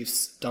the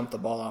Chiefs dumped the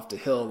ball off to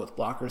Hill with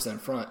blockers in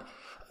front,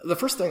 the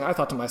first thing I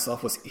thought to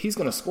myself was he's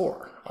going to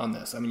score on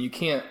this. I mean, you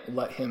can't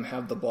let him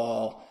have the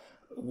ball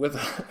with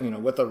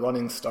a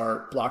running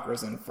start,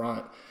 blockers in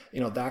front,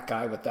 that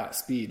guy with that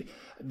speed.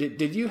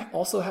 Did you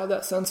also have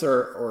that sense,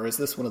 or is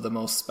this one of the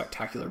most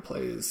spectacular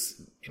plays,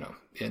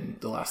 in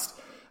the last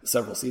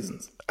several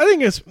seasons? I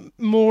think it's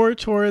more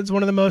towards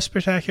one of the most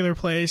spectacular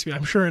plays.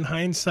 I'm sure in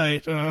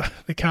hindsight,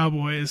 the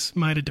Cowboys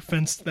might have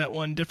defensed that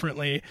one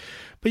differently.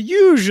 But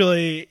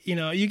usually,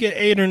 you get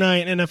 8 or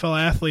 9 NFL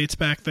athletes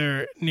back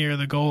there near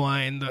the goal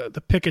line,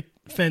 the picket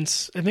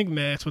fence, I think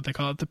that's what they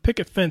call it, the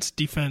picket fence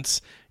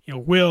defense,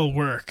 will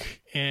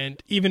work.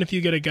 And even if you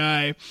get a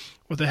guy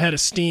with a head of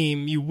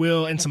steam, you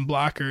will, and some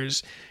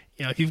blockers,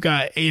 if you've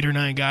got 8 or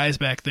 9 guys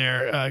back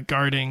there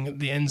guarding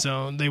the end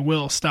zone, they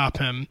will stop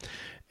him.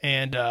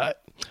 And I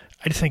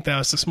just think that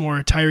was just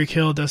more Tyreek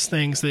Hill does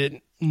things that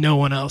no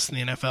one else in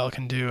the NFL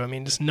can do. I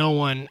mean, just no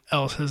one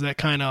else has that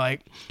kind of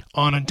like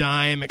on a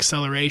dime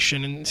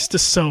acceleration, and it's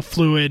just so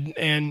fluid.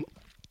 And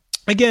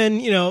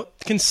again,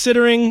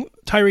 considering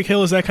Tyreek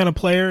Hill is that kind of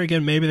player,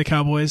 again, maybe the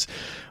Cowboys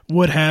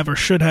would have or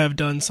should have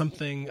done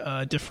something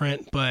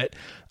different, but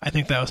I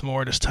think that was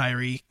more just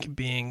Tyreek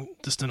being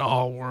just an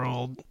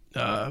all-world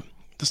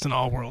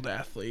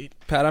athlete.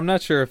 Pat, I'm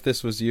not sure if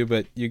this was you,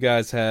 but you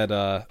guys had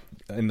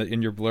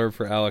in your blurb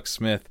for Alex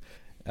Smith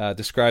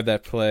described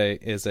that play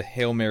as a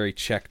Hail Mary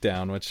check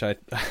down, which I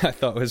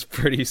thought was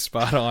pretty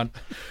spot on.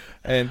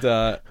 And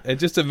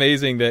just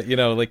amazing that,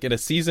 like in a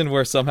season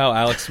where somehow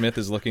Alex Smith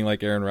is looking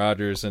like Aaron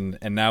Rodgers and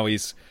now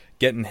he's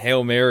getting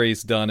Hail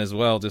Marys done as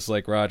well, just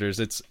like Rodgers.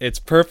 It's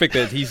perfect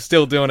that he's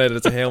still doing it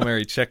as a Hail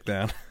Mary check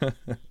down.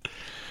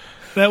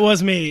 That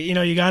was me.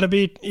 You gotta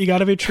be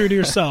true to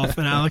yourself,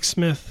 and Alex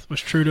Smith was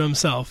true to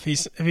himself.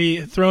 If he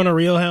thrown a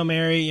real Hail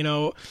Mary,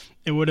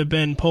 it would have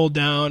been pulled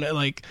down at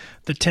like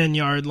the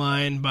 10-yard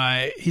line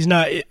by he's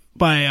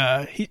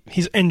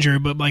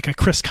injured, but like a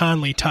Chris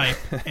Conley type,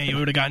 and he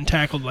would have gotten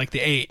tackled like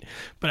the 8.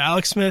 But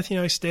Alex Smith,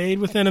 he stayed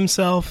within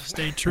himself,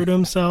 stayed true to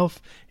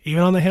himself.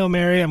 Even on the Hail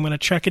Mary, I'm going to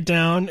check it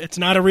down. It's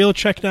not a real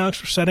check down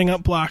because we're setting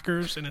up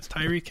blockers, and it's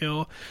Tyreek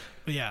Hill.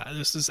 But yeah,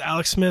 this is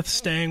Alex Smith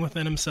staying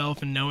within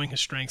himself and knowing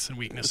his strengths and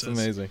weaknesses. That's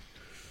amazing.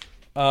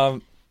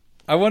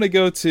 I want to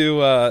go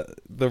to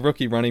the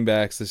rookie running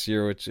backs this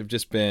year, which have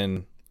just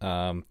been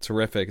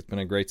terrific. It's been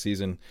a great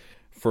season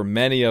for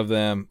many of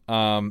them.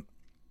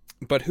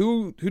 But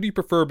who do you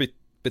prefer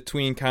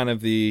between kind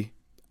of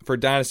for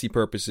dynasty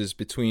purposes,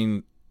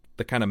 between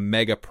the kind of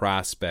mega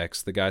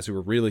prospects, the guys who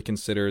were really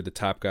considered the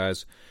top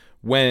guys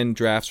when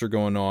drafts are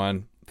going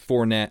on,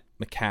 Fournette,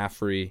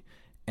 McCaffrey,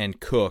 and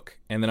Cook?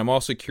 And then I'm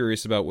also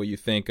curious about what you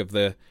think of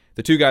the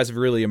two guys who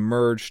have really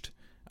emerged.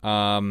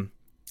 I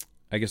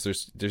guess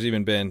there's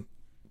even been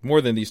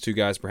more than these two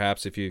guys,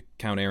 perhaps, if you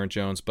count Aaron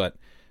Jones, but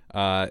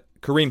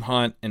Kareem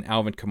Hunt and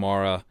Alvin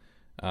Kamara.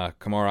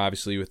 Kamara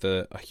obviously with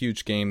a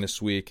huge game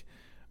this week.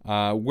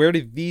 Where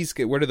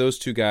do those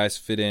two guys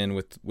fit in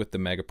with the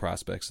mega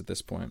prospects at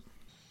this point?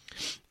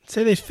 I'd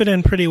say they fit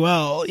in pretty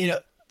well.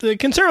 The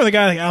concern with a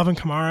guy like Alvin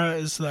Kamara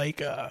is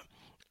like,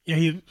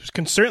 he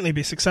can certainly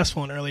be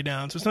successful in early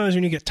downs. So sometimes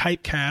when you get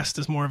typecast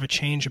as more of a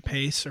change of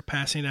pace or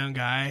passing down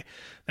guy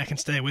that can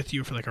stay with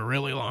you for like a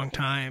really long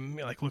time.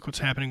 Like, look what's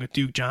happening with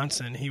Duke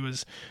Johnson. He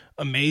was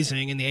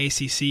amazing in the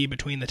ACC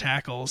between the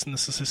tackles, and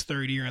this is his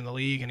third year in the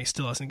league, and he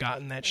still hasn't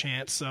gotten that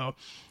chance. So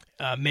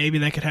maybe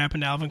that could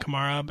happen to Alvin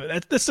Kamara,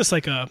 but that's just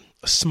like a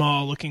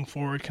small looking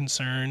forward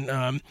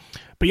concern.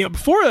 But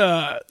before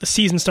the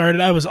season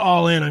started, I was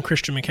all in on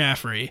Christian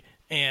McCaffrey,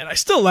 and I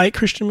still like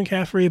Christian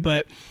McCaffrey,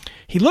 but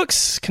he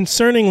looks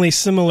concerningly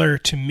similar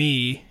to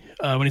me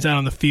when he's out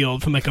on the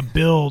field from like a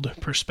build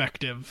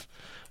perspective,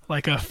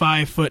 like a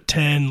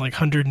 5'10", like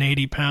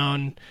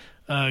 180-pound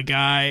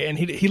guy, and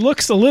he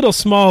looks a little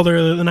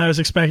smaller than I was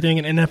expecting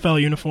in an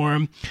NFL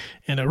uniform,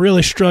 and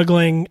really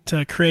struggling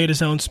to create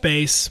his own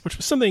space, which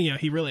was something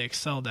he really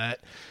excelled at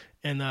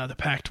in the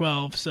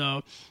Pac-12.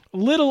 So a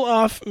little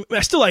off.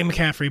 I still like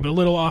McCaffrey, but a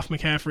little off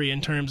McCaffrey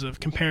in terms of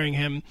comparing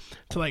him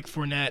to like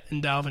Fournette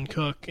and Dalvin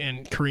Cook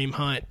and Kareem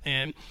Hunt.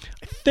 And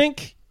I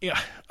think,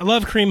 I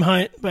love Kareem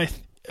Hunt, but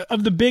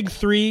of the big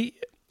three,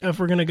 if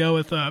we're going to go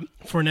with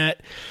Fournette,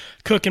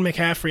 Cook, and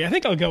McCaffrey, I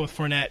think I'll go with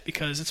Fournette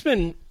because it's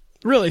been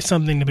really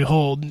something to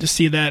behold to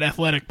see that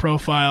athletic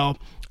profile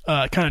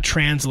kind of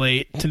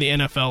translate to the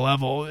NFL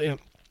level.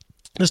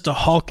 Just a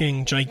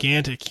hulking,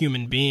 gigantic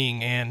human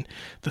being, and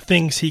the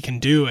things he can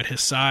do at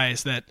his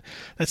size. That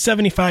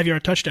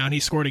 75-yard touchdown he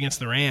scored against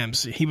the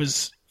Rams, he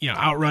was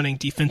outrunning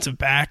defensive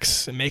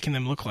backs and making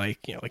them look like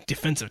like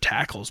defensive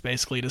tackles,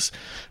 basically, just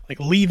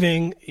like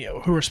leaving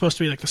who were supposed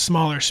to be like the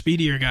smaller,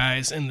 speedier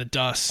guys in the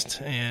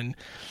dust. And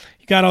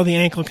you got all the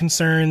ankle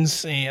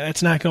concerns.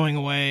 That's not going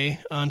away,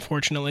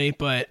 unfortunately,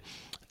 but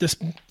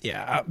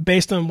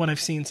based on what I've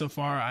seen so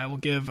far, I will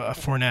give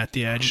Fournette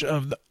the edge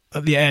of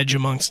the edge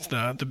amongst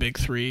the big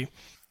three.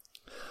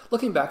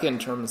 Looking back in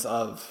terms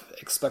of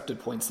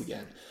expected points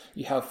again,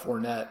 you have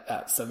Fournette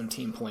at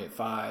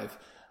 17.5,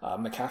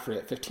 McCaffrey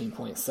at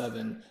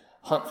 15.7,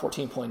 Hunt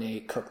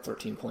 14.8, Cook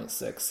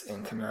 13.6,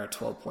 and Kamara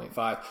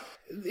 12.5.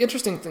 The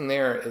interesting thing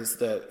there is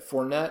that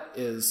Fournette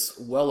is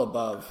well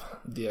above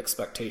the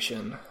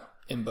expectation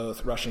in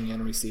both rushing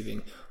and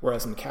receiving,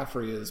 whereas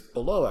McCaffrey is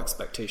below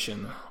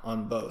expectation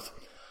on both.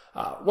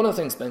 One of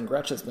the things Ben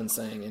Gretsch has been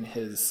saying in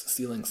his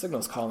Ceiling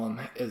Signals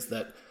column is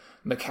that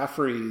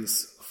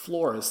McCaffrey's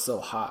floor is so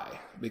high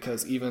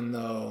because even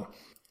though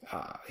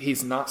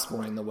he's not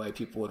scoring the way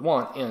people would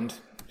want, and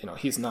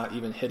he's not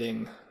even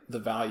hitting the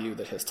value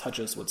that his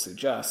touches would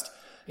suggest,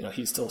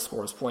 he still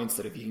scores points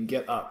that if he can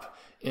get up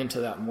into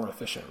that more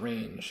efficient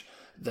range,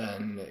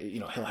 then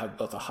he'll have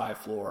both a high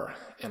floor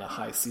and a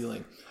high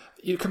ceiling.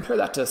 You compare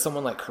that to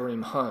someone like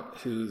Kareem Hunt,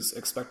 whose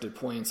expected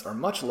points are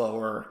much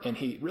lower, and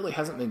he really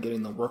hasn't been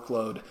getting the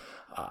workload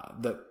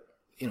that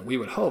we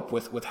would hope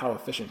with how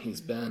efficient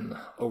he's been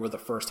over the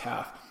first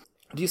half.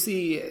 Do you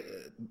see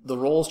the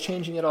roles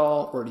changing at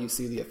all, or do you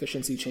see the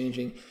efficiency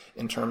changing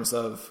in terms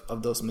of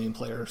those main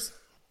players?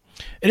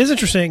 It is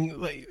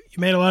interesting. You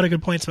made a lot of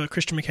good points about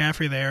Christian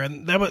McCaffrey there,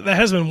 and that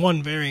has been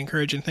one very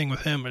encouraging thing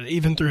with him. But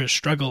even through his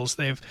struggles,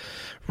 they've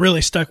really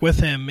stuck with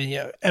him.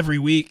 And, every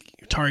week,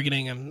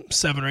 targeting him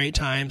 7 or 8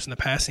 times in the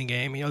passing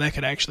game. That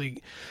could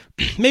actually,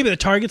 maybe the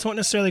targets won't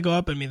necessarily go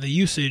up. I mean, the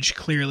usage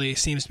clearly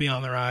seems to be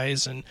on the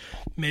rise, and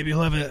maybe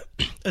he'll have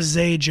a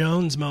Zay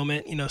Jones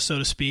moment, so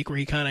to speak, where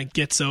he kind of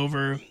gets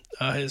over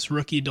his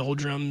rookie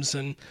doldrums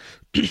and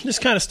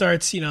just kind of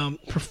starts,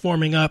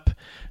 performing up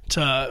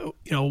to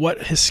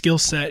what his skill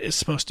set is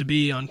supposed to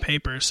be on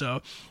paper.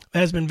 So that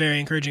has been very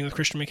encouraging with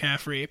Christian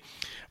McCaffrey.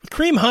 With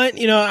Kareem Hunt,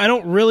 I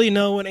don't really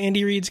know what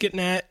Andy Reid's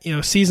getting at.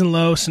 Season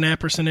low snap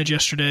percentage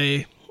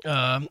yesterday,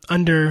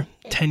 under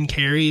 10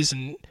 carries,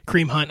 and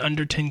Kareem Hunt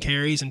under 10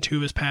 carries in 2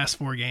 of his past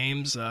 4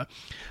 games. The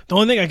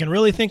only thing I can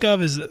really think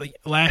of is that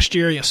last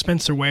year,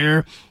 Spencer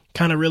Ware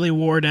kind of really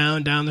wore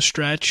down the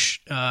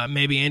stretch.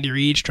 Maybe Andy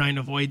Reid's trying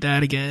to avoid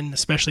that again,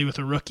 especially with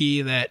a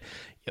rookie that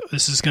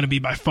this is going to be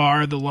by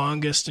far the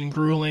longest and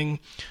grueling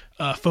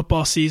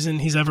football season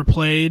he's ever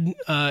played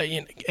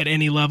at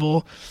any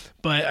level.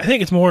 But I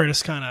think it's more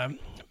just kind of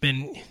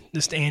been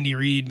just Andy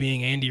Reid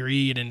being Andy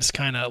Reid and just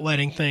kind of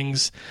letting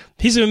things.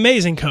 He's an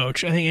amazing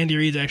coach. I think Andy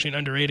Reid's actually an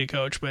underrated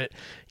coach, but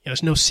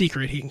it's no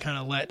secret he can kind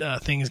of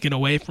let things get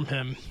away from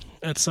him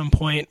at some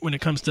point when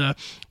it comes to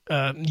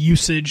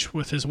usage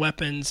with his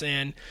weapons.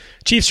 And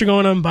Chiefs are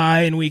going on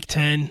bye in Week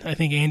 10. I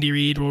think Andy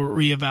Reid will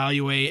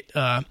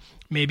reevaluate,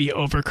 maybe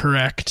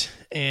overcorrect,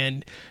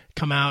 and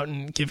come out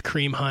and give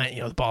Kareem Hunt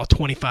the ball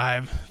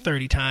 25,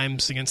 30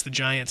 times against the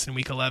Giants in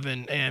Week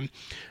 11. And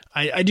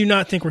I do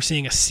not think we're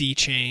seeing a sea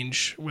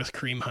change with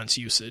Kareem Hunt's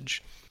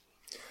usage.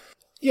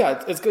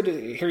 Yeah, it's good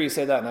to hear you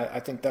say that, and I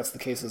think that's the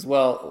case as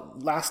well.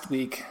 Last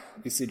week,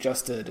 we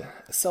suggested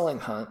selling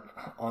Hunt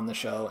on the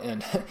show,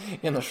 and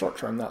in the short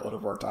term, that would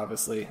have worked,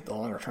 obviously. The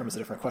longer term is a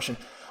different question.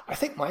 I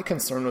think my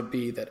concern would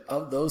be that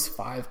of those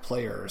 5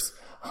 players,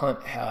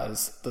 Hunt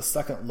has the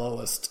second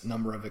lowest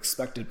number of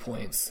expected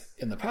points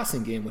in the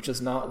passing game, which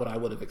is not what I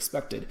would have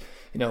expected.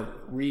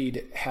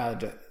 Reid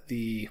had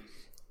the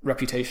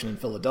reputation in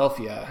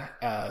Philadelphia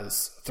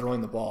as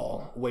throwing the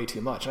ball way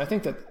too much. And I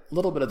think that a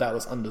little bit of that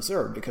was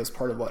undeserved, because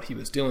part of what he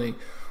was doing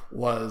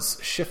was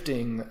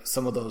shifting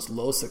some of those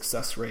low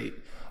success rate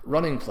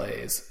running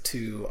plays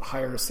to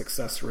higher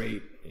success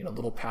rate,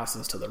 little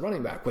passes to the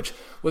running back, which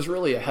was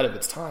really ahead of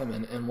its time.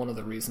 And one of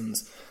the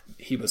reasons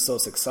he was so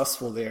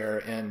successful there,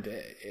 and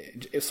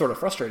it's sort of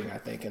frustrating, I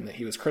think, in that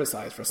he was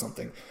criticized for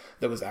something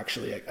that was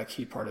actually a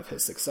key part of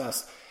his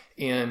success.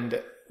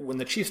 And when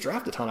the Chiefs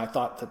drafted Hunt, I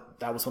thought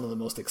that was one of the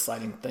most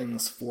exciting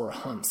things for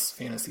Hunt's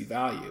fantasy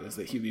value, is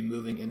that he'd be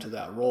moving into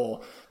that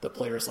role that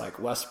players like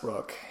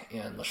Westbrook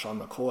and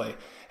LaShawn McCoy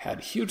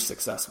had huge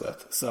success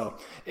with. So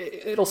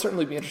it'll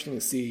certainly be interesting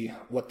to see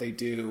what they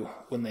do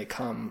when they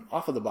come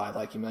off of the bye,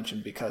 like you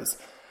mentioned, because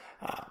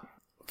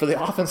for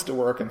the offense to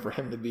work and for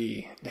him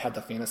to have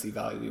the fantasy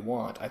value we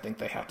want, I think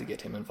they have to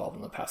get him involved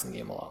in the passing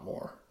game a lot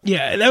more.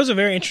 Yeah, that was a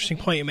very interesting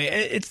point you made.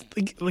 It's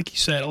like you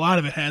said, a lot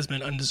of it has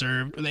been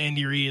undeserved with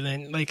Andy Reid,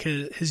 and like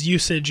his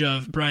usage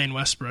of Brian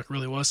Westbrook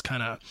really was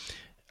kind of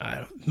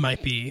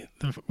might be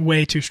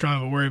way too strong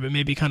of a word, but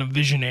maybe kind of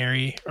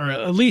visionary, or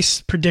at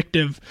least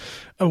predictive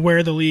of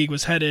where the league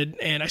was headed.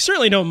 And I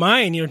certainly don't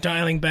mind,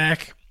 dialing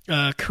back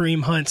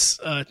Kareem Hunt's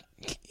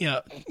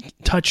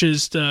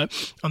touches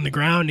on the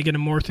ground to get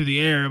him more through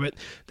the air, but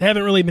they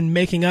haven't really been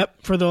making up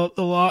for the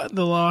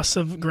loss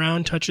of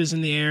ground touches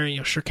in the air.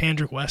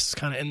 Kendrick West is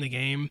kind of in the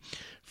game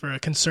for a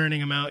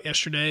concerning amount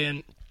yesterday,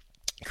 and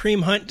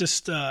Kareem Hunt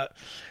just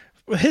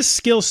with his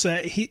skill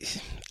set,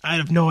 I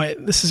have no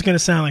idea. This is going to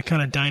sound like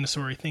kind of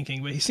dinosaur-y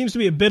thinking, but he seems to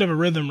be a bit of a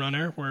rhythm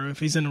runner, where if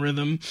he's in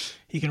rhythm,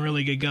 he can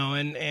really get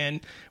going.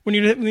 And when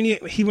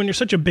you're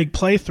such a big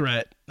play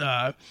threat,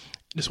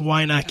 just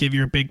why not give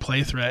your big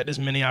play threat as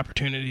many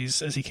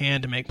opportunities as he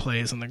can to make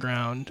plays on the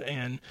ground?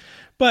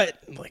 But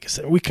like I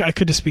said, I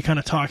could just be kind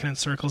of talking in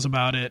circles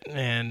about it,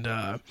 and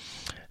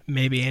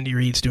maybe Andy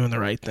Reid's doing the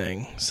right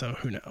thing. So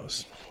who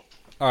knows?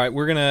 All right,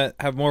 we're gonna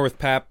have more with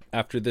Pap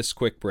after this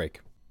quick break.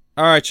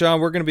 All right, Sean,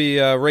 we're going to be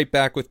right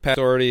back with Pat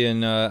already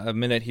in a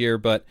minute here,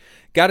 but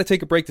got to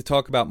take a break to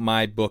talk about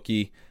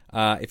MyBookie.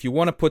 If you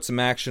want to put some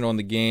action on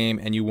the game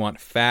and you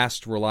want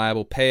fast,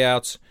 reliable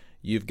payouts,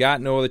 you've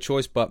got no other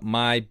choice but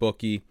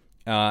MyBookie.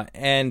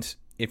 And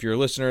if you're a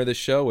listener of this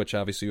show, which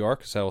obviously you are,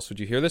 because how else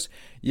would you hear this,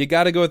 you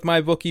got to go with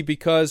MyBookie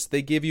because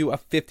they give you a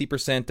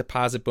 50%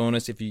 deposit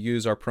bonus if you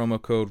use our promo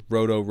code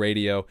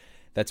ROTORadio.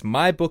 That's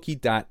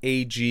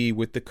mybookie.ag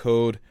with the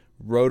code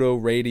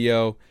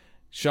ROTORadio.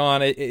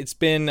 Sean, it's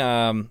been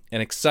an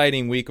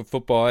exciting week of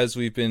football, as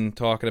we've been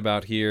talking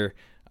about here,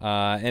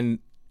 and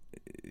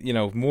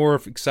more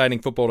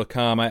exciting football to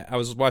come. I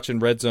was watching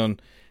Red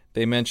Zone.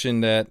 They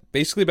mentioned that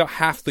basically about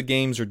half the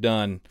games are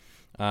done,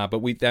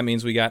 but that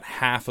means we got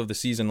half of the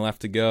season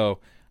left to go.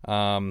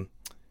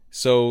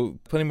 So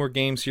plenty more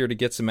games here to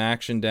get some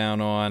action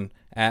down on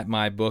at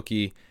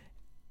MyBookie.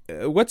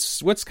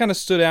 What's kind of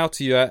stood out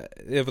to you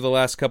over the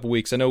last couple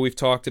weeks? I know we've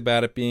talked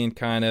about it being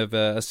kind of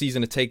a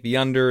season to take the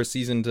under, a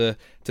season to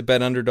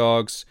bet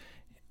underdogs.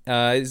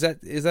 Is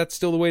that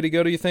still the way to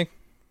go, do you think?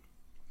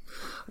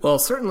 Well,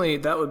 certainly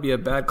that would be a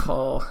bad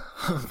call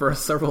for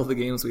several of the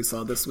games we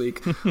saw this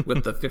week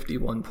with the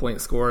 51-point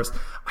scores.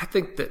 I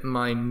think that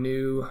my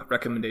new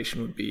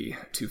recommendation would be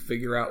to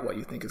figure out what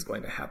you think is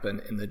going to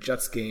happen in the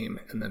Jets game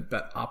and then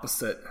bet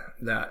opposite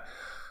that.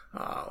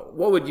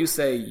 What would you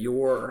say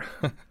your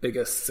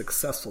biggest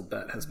successful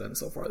bet has been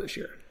so far this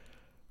year?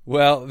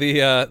 Well,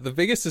 the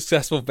biggest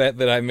successful bet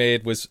that I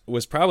made was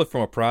probably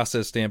from a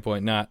process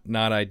standpoint not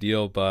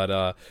ideal, but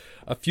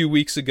a few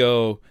weeks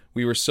ago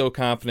we were so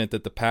confident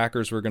that the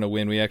Packers were going to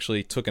win. We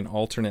actually took an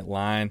alternate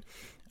line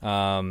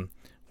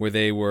where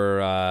they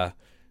were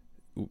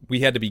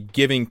we had to be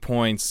giving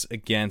points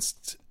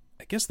against,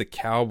 I guess, the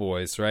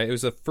Cowboys, right? It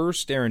was the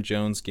first Aaron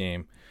Jones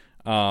game,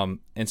 and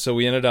so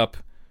we ended up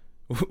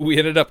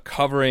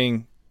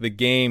covering the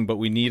game, but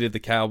we needed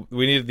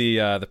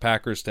the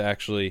Packers to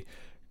actually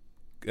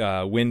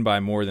win by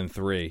more than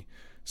 3.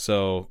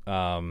 So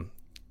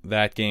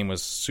that game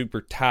was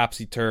super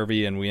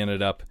topsy-turvy, and we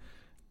ended up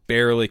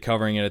barely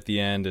covering it at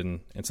the end, and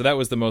so that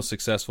was the most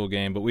successful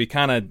game. But we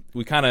kind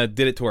of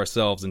did it to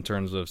ourselves in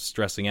terms of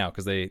stressing out,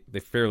 because they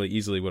fairly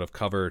easily would have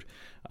covered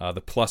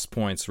the plus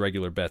points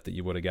regular bet that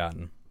you would have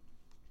gotten.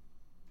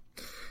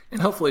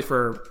 And hopefully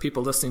for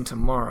people listening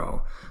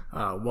tomorrow,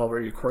 while we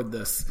record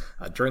this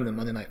during the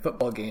Monday Night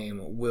Football game,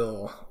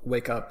 we'll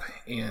wake up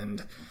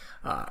and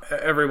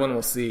everyone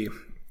will see,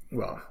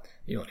 well,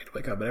 you don't need to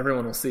wake up, but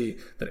everyone will see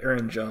that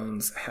Aaron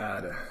Jones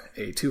had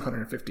a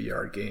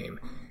 250-yard game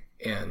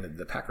and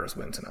the Packers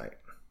win tonight.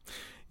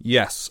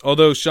 Yes,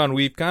 although, Sean,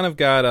 we've kind of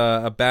got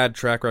a bad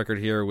track record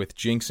here with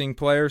jinxing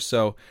players,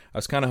 so I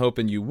was kind of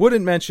hoping you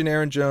wouldn't mention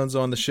Aaron Jones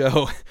on the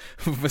show,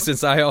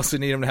 since I also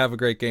need him to have a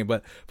great game.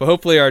 But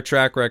hopefully our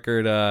track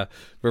record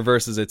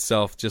reverses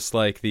itself, just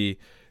like the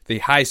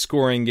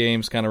high-scoring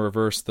games kind of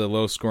reverse the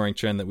low-scoring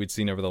trend that we'd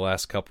seen over the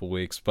last couple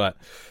weeks. But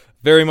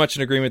very much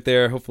in agreement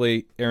there.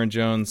 Hopefully Aaron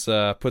Jones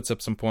puts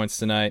up some points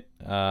tonight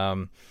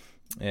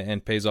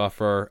and pays off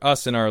for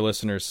us and our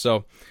listeners.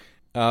 So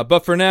But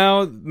for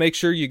now, make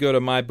sure you go to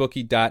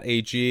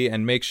mybookie.ag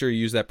and make sure you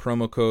use that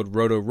promo code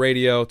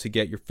ROTORadio to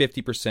get your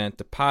 50%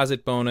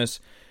 deposit bonus.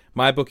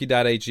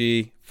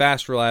 Mybookie.ag,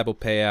 fast, reliable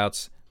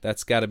payouts.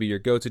 That's got to be your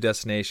go-to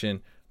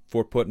destination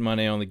for putting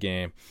money on the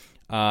game.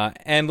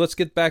 And let's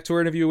get back to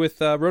our interview with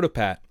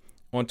RotoPat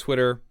on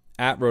Twitter,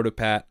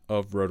 @RotoPat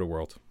of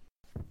RotoWorld.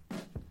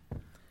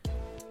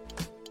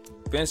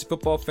 Fantasy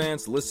football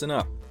fans, listen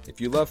up.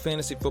 If you love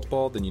fantasy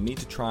football, then you need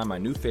to try my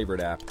new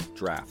favorite app,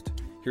 Draft.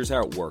 Here's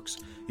how it works.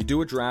 You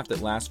do a draft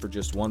that lasts for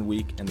just 1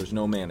 week, and there's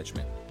no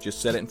management.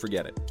 Just set it and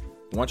forget it.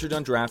 Once you're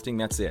done drafting,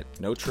 that's it.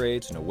 No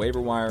trades, no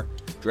waiver wire.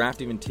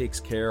 Draft even takes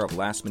care of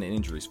last-minute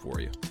injuries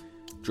for you.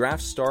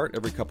 Drafts start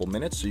every couple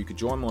minutes, so you could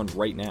join one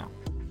right now.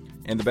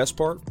 And the best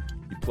part?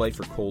 You play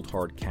for cold,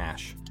 hard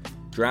cash.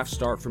 Drafts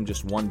start from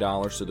just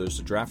 $1, so there's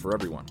a draft for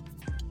everyone.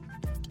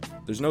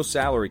 There's no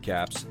salary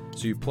caps,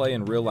 so you play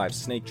in real-life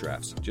snake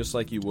drafts, just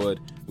like you would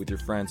with your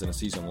friends in a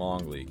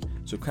season-long league.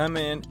 So come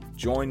in,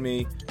 join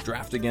me,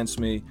 draft against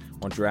me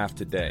on Draft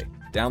today.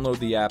 Download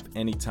the app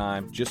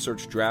anytime. Just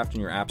search Draft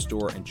in your app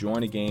store and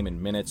join a game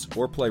in minutes,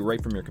 or play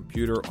right from your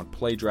computer on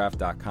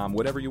playdraft.com,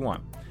 whatever you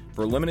want.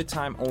 For a limited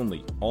time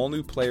only, all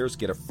new players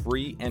get a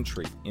free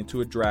entry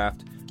into a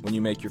draft when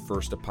you make your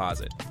first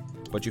deposit.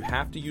 But you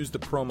have to use the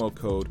promo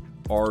code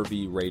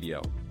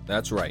RVRadio.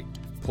 That's right.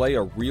 Play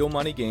a real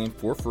money game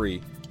for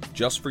free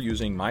just for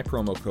using my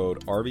promo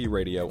code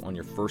RVRadio on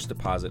your first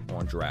deposit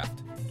on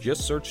Draft.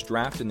 Just search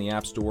Draft in the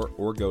App Store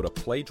or go to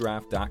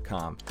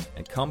playdraft.com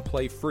and come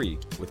play free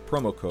with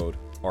promo code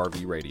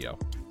RVRadio.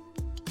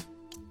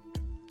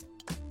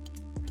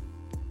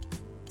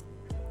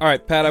 All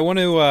right, Pat, I want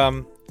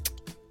to,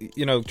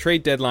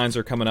 trade deadlines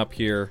are coming up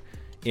here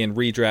in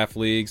redraft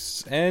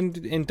leagues and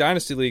in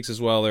dynasty leagues as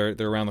well. They're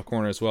around the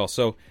corner as well.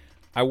 So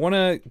I want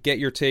to get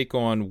your take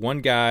on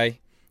one guy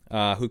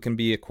who can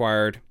be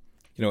acquired.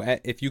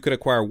 If you could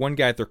acquire one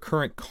guy at their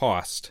current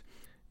cost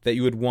that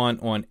you would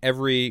want on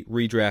every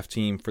redraft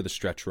team for the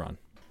stretch run.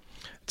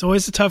 It's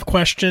always a tough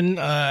question.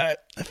 I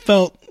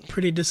felt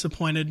pretty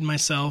disappointed in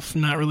myself,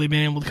 not really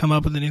being able to come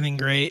up with anything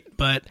great.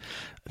 But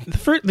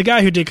the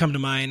guy who did come to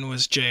mind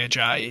was Jay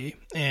Ajayi,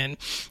 and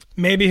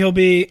maybe he'll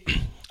be.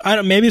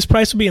 Maybe his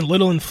price will be a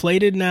little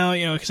inflated now,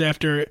 because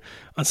after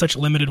on such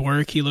limited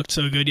work, he looked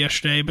so good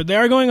yesterday. But they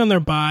are going on their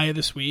bye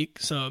this week,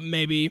 so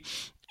maybe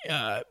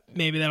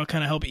that'll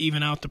kind of help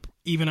even out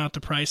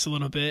the price a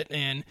little bit.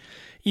 And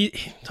you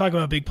talk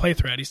about a big play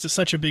threat. He's just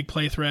such a big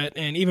play threat,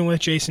 and even with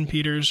Jason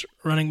Peters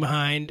running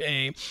behind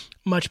a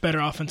much better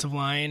offensive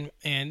line,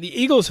 and the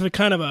Eagles have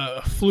kind of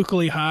a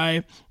flukily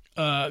high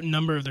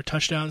number of their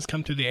touchdowns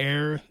come through the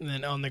air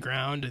than on the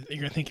ground.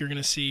 I think you're going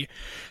to see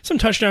some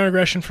touchdown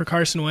regression for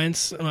Carson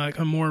Wentz,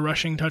 more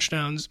rushing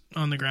touchdowns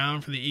on the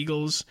ground for the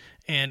Eagles.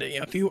 And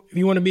if you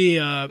want to be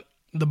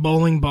the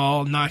bowling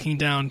ball knocking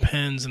down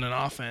pins in an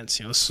offense,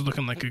 this is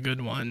looking like a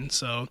good one.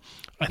 So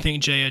I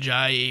think Jay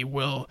Ajayi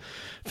will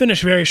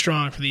finish very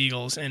strong for the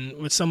Eagles. And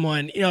with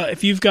someone,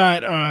 if you've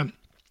got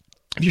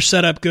if you're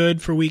set up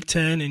good for Week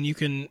 10 and you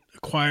can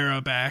acquire a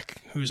back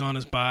who's on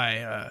his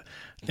bye,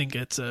 I think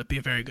it's be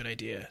a very good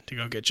idea to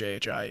go get Jay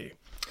Ajayi.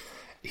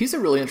 He's a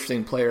really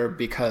interesting player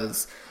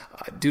because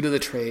due to the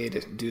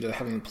trade, due to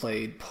having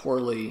played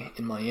poorly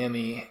in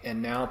Miami,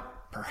 and now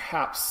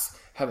perhaps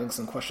having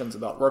some questions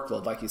about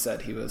workload, like you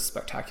said, he was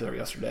spectacular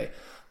yesterday,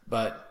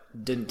 but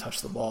didn't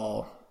touch the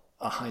ball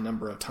a high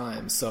number of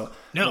times. So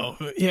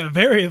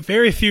very,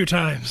 very few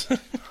times.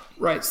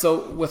 Right.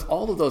 So with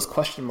all of those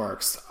question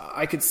marks,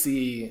 I could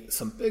see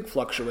some big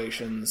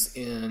fluctuations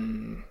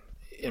in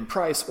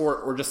price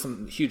or just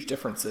some huge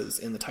differences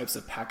in the types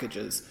of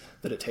packages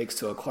that it takes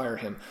to acquire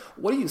him.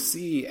 What do you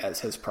see as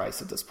his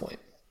price at this point?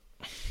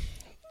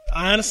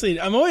 Honestly,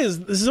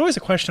 this is always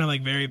a question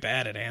I'm very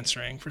bad at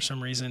answering for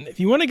some reason. If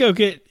you want to go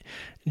get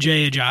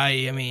Jay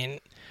Ajayi,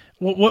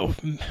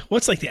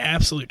 what's the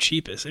absolute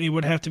cheapest? It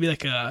would have to be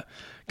a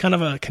kind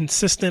of a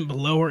consistent but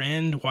lower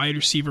end wide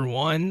receiver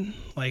one,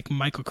 like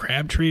Michael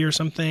Crabtree or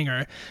something,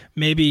 or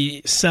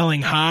maybe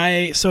selling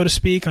high, so to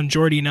speak, on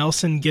Jordy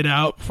Nelson, get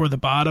out before the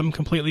bottom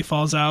completely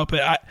falls out.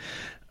 But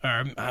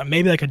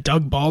maybe a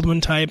Doug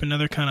Baldwin type,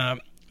 another kind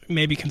of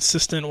maybe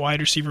consistent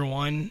wide receiver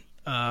one,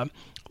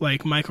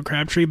 like Michael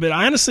Crabtree. But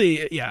honestly,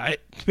 to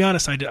be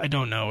honest, I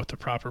don't know what the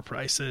proper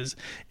price is.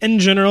 In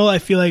general, I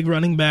feel like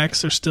running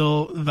backs are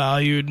still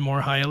valued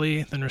more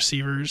highly than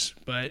receivers,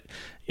 but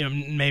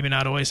maybe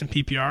not always in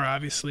PPR,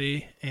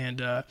 obviously.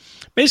 And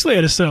basically,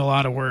 I just said a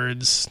lot of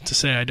words to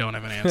say I don't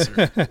have an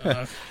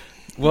answer.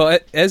 Well,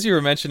 as you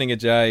were mentioning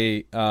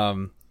Ajayi,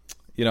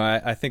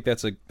 I think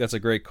that's a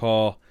great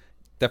call.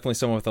 Definitely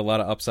someone with a lot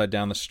of upside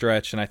down the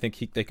stretch, and I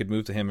think they could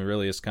move to him and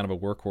really is kind of a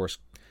workhorse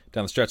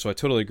down the stretch. So I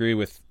totally agree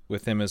with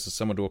him as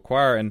someone to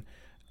acquire. And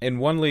in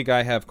one league,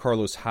 I have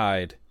Carlos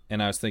Hyde,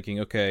 and I was thinking,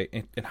 okay,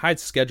 and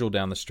Hyde's schedule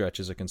down the stretch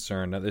is a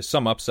concern. Now, there's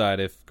some upside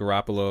if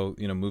Garoppolo,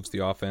 moves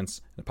the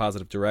offense in a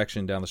positive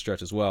direction down the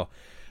stretch as well.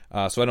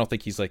 So I don't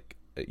think he's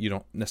you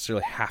don't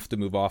necessarily have to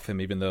move off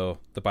him, even though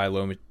the buy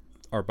low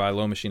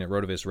machine at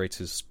RotoViz rates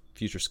his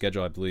future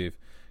schedule, I believe,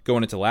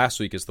 going into last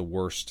week is the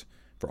worst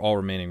for all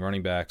remaining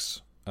running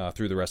backs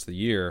through the rest of the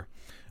year.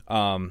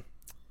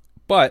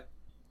 But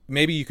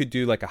maybe you could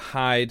do like a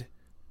Hyde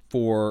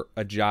for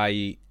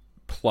Ajayi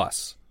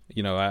plus.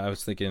 I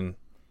was thinking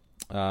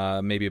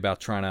maybe about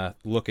trying to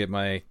look at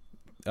my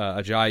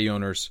Ajayi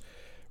owners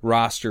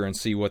roster and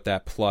see what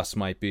that plus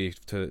might be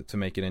to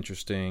make it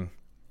interesting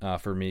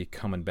for me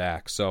coming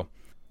back. So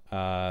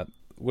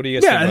what do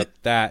you guys think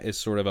about that as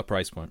sort of a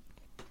price point?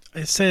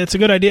 I say it's a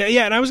good idea.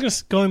 Yeah, and I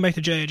was going back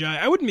to Jay Ajayi.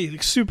 I wouldn't be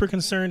super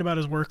concerned about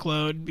his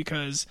workload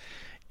because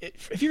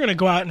if you're going to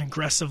go out and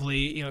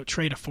aggressively,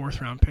 trade a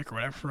 4th-round pick or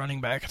whatever for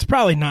running back, it's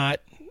probably not,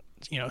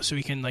 so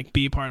he can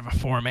be part of a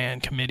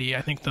 4-man committee.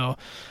 I think they'll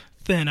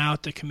thin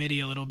out the committee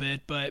a little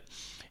bit, but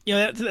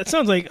that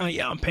sounds like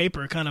on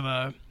paper kind of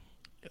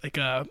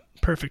a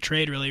perfect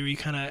trade really, where you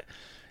kind of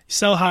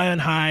sell high on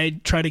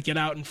Hyde, try to get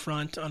out in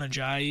front on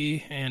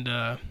Ajayi, and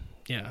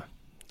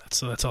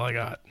that's all I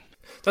got.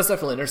 That's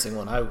definitely an interesting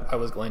one. I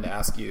was going to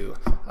ask you,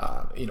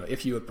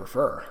 if you would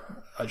prefer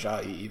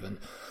Ajayi even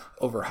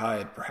over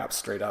Hyde, perhaps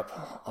straight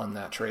up on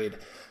that trade.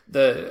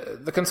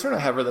 The concern I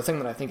have, or the thing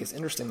that I think is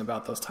interesting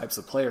about those types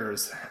of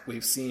players,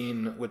 we've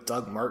seen with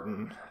Doug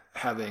Martin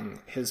having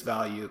his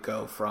value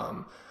go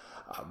from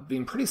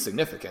being pretty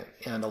significant,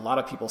 and a lot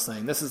of people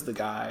saying this is the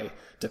guy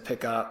to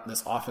pick up.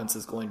 This offense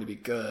is going to be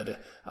good.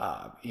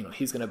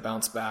 He's going to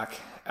bounce back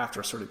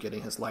after sort of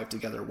getting his life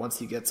together. Once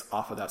he gets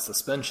off of that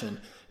suspension,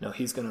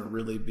 he's going to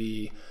really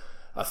be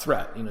a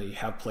threat. You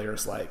have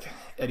players like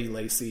Eddie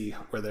Lacy,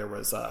 where there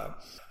was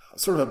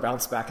sort of a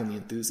bounce back in the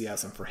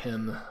enthusiasm for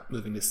him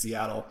moving to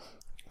Seattle.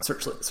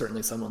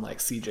 Certainly someone like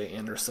C.J.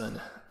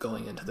 Anderson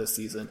going into this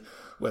season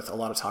with a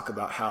lot of talk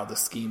about how the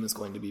scheme is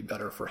going to be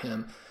better for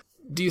him.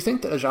 Do you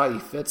think that Ajayi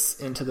fits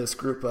into this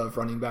group of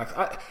running backs?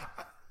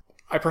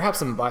 I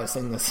perhaps am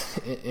biasing this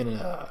in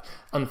an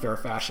unfair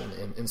fashion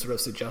in sort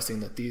of suggesting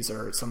that these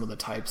are some of the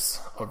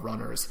types of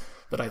runners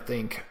that I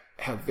think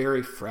have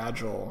very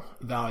fragile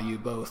value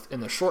both in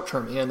the short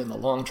term and in the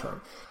long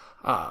term.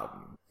 A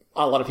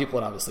lot of people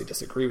would obviously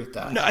disagree with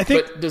that. No,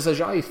 but does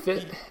Ajayi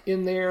fit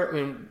in there? I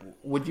mean,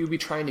 would you be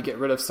trying to get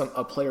rid of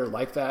a player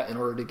like that in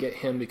order to get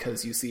him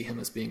because you see him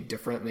as being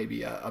different,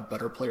 maybe a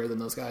better player than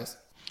those guys?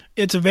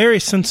 It's a very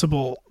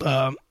sensible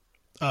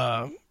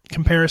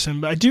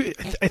comparison, but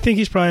I think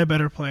he's probably a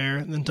better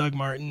player than Doug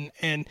Martin.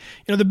 And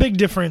the big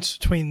difference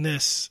between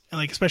this,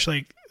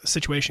 especially the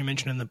situation you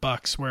mentioned in the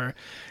Bucs, where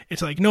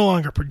it's no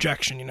longer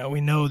projection. We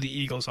know the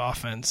Eagles'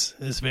 offense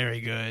is very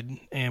good,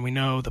 and we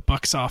know the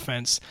Bucs'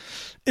 offense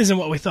isn't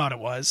what we thought it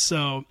was.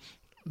 So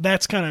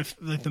that's kind of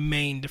the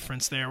main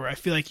difference there, where I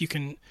feel like you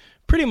can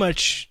pretty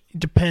much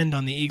depend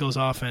on the Eagles'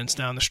 offense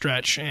down the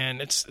stretch, and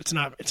it's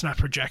not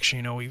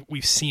projection.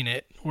 We've seen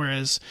it.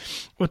 Whereas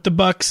with the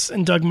Bucs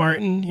and Doug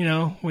Martin,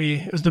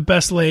 it was the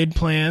best laid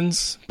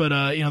plans, but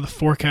the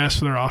forecast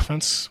for their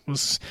offense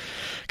was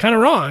kind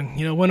of wrong.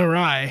 Went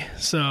awry.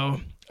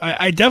 So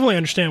I definitely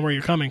understand where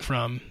you're coming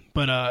from,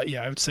 but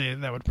I would say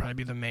that would probably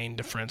be the main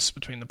difference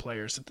between the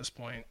players at this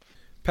point.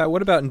 Pat,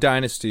 what about in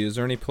Dynasty? Is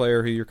there any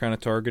player who you're kind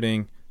of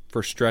targeting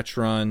for stretch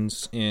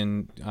runs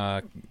in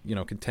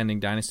contending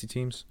Dynasty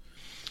teams?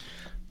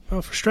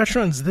 Well, for stretch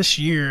runs this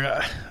year,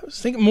 I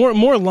was thinking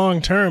more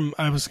long term.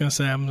 I was going to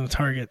say I'm going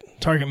to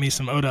target me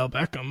some Odell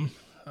Beckham.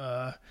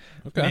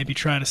 Okay. Maybe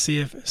try to see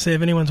if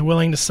anyone's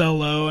willing to sell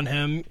low on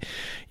him.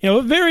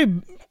 A very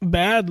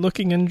bad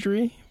looking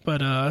injury, but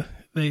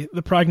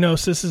the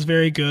prognosis is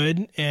very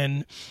good.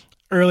 And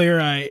earlier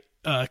I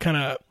kind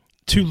of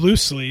too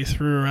loosely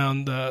threw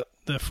around the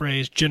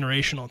phrase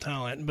generational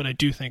talent, but I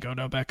do think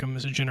Odell Beckham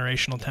is a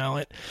generational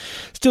talent.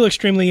 Still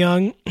extremely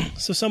young,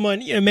 so someone,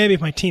 maybe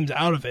if my team's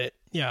out of it,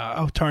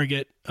 I'll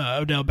target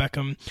Odell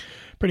Beckham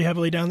pretty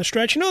heavily down the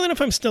stretch. Then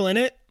if I'm still in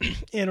it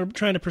and I'm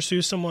trying to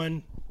pursue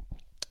someone,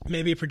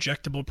 maybe a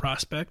projectable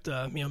prospect,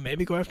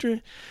 maybe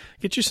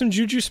get you some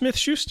Juju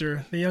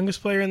Smith-Schuster, the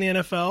youngest player in the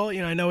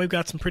NFL. I know we've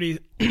got some pretty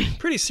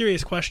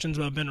serious questions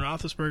about Ben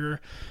Roethlisberger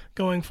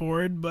going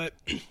forward, but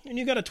when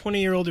you got a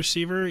 20-year-old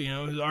receiver,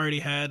 who's already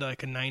had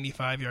like a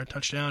 95-yard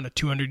touchdown, a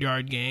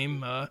 200-yard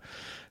game,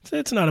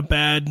 it's not a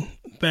bad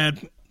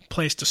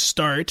place to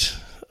start.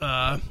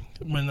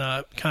 When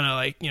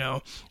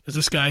is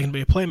this guy going to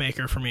be a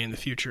playmaker for me in the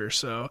future?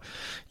 So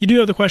you do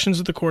have the questions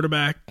with the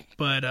quarterback,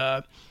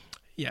 but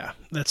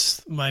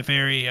that's my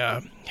very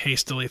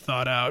hastily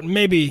thought out,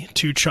 maybe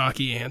too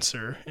chalky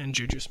answer in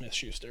Juju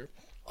Smith-Schuster.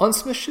 On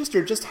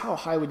Smith-Schuster, just how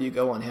high would you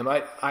go on him?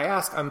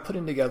 I'm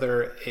putting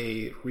together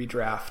a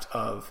redraft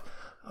of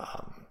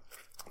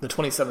the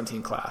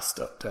 2017 class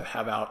to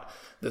have out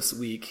this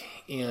week.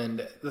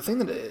 And the thing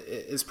that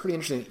is pretty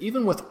interesting,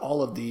 even with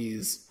all of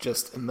these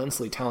just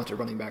immensely talented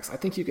running backs, I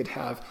think you could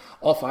have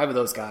all 5 of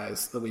those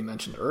guys that we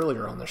mentioned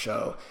earlier on the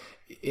show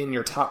in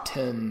your top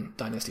 10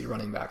 dynasty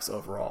running backs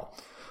overall.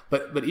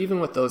 But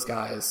even with those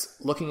guys,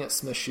 looking at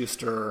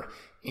Smith-Schuster,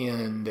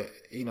 and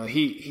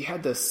he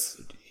had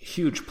this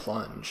huge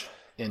plunge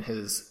in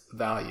his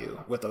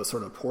value with those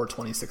sort of poor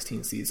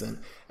 2016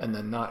 season and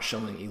then not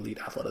showing elite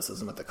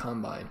athleticism at the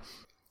combine.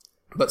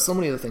 But so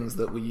many of the things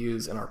that we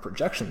use in our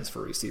projections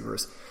for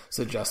receivers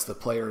suggest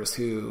that players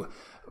who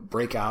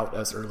break out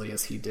as early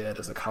as he did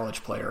as a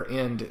college player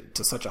and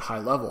to such a high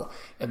level.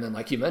 And then,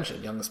 like you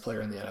mentioned, youngest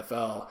player in the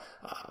NFL,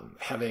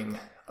 having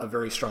a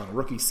very strong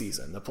rookie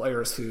season. The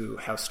players who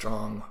have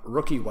strong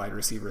rookie wide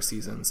receiver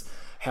seasons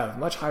have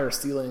much higher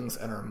ceilings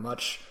and are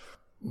much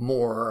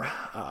more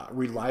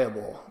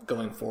reliable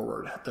going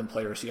forward than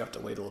players you have to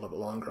wait a little bit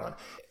longer on.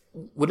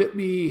 Would it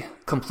be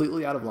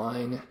completely out of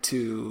line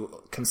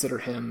to consider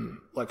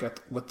him like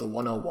with the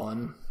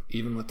 101,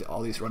 even with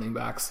all these running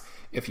backs,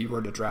 if you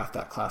were to draft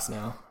that class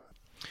now?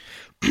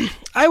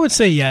 I would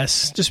say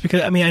yes, just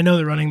because, I mean, I know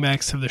the running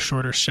backs have the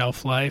shorter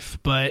shelf life,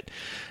 but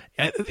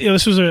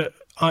this was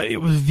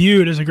it was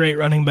viewed as a great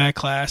running back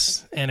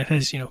class, and it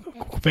has,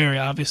 very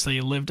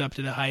obviously lived up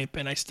to the hype.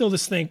 And I still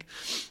just think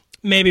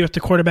maybe with the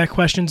quarterback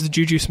questions, the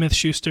Juju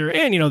Smith-Schuster,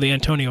 and, the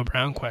Antonio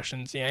Brown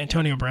questions. Yeah,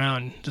 Antonio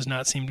Brown does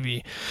not seem to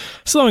be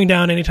slowing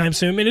down anytime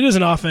soon. I mean, it is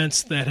an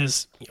offense that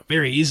has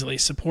very easily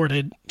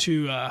supported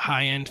two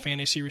high-end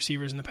fantasy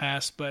receivers in the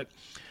past. But,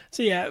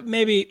 so yeah,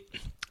 maybe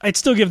I'd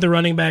still give the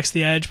running backs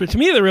the edge. But to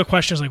me, the real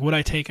question is, like, would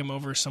I take him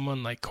over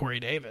someone like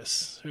Corey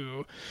Davis,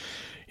 who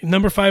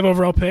number 5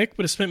 overall pick,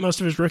 but has spent most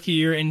of his rookie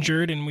year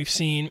injured, and we've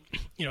seen,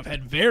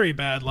 had very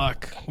bad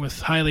luck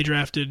with highly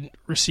drafted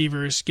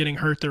receivers getting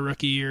hurt their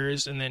rookie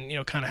years, and then,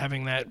 kind of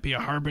having that be a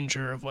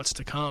harbinger of what's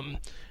to come.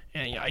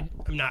 And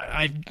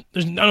I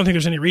don't think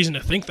there's any reason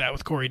to think that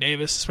with Corey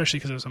Davis, especially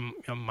because it was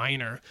a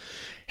minor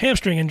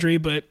hamstring injury.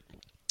 But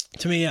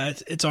to me,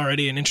 it's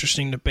already an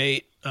interesting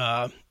debate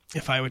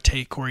if I would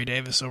take Corey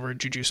Davis over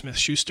Juju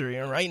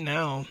Smith-Schuster. Right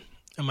now,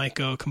 I might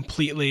go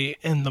completely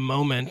in the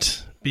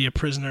moment, be a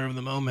prisoner of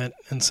the moment,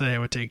 and say I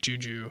would take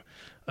Juju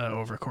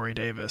over Corey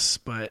Davis.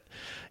 But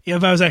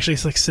if I was actually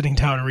like sitting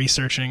down and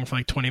researching for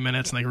like 20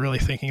 minutes and like really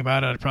thinking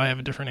about it, I'd probably have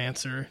a different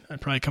answer.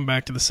 I'd probably come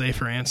back to the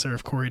safer answer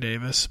of Corey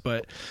Davis.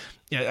 But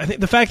yeah, I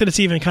think the fact that it's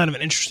even kind of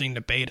an interesting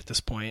debate at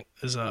this point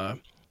is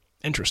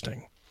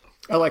interesting.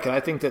 I like it. I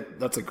think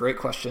that's a great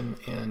question,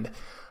 and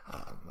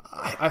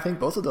I think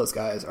both of those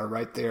guys are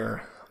right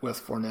there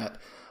with Fournette,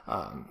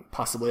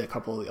 possibly a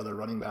couple of the other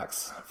running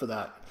backs for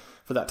that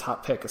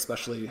top pick,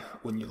 especially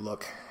when you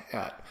look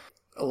at,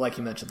 like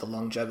you mentioned, the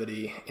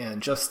longevity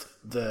and just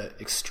the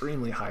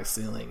extremely high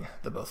ceiling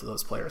that both of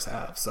those players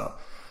have. So,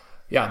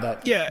 and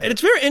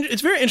it's very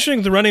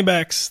interesting. The running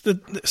backs.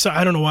 So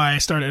I don't know why I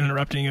started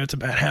interrupting you. It's a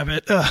bad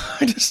habit. I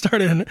just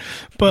started,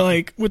 but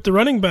like with the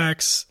running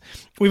backs,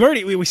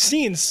 we've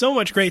seen so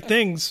much great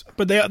things,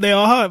 but they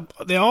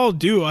all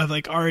do have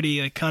like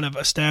already like kind of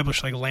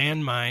established like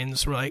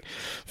landmines where like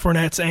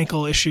Fournette's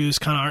ankle issues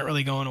kind of aren't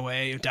really going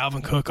away.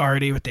 Dalvin Cook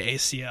already with the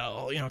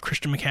ACL.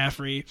 Christian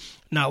McCaffrey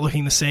not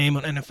looking the same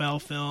on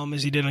NFL film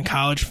as he did on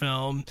college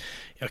film.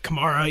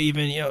 Kamara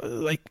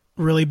even like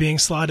really being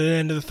slotted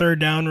into the third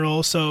down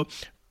role. So,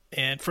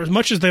 and for as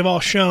much as they've all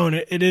shown,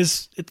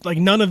 it's like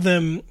none of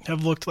them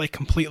have looked like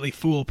completely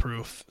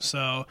foolproof.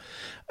 So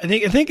I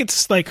think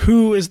it's like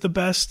who is the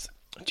best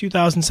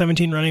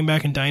 2017 running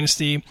back in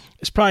Dynasty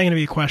is probably going to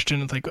be a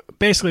question like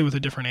basically with a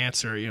different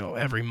answer,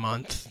 every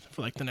month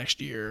for like the next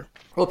year.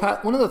 Well,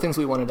 Pat, one of the things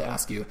we wanted to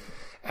ask you,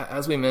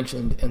 as we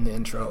mentioned in the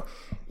intro,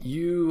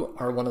 you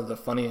are one of the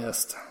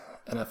funniest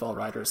NFL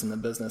writers in the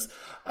business.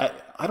 I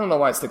don't know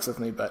why it sticks with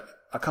me, but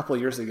a couple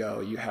of years ago,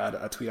 you had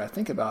a tweet, I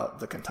think, about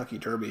the Kentucky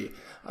Derby,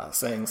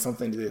 saying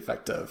something to the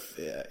effect of,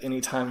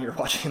 anytime you're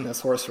watching this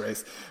horse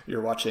race,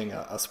 you're watching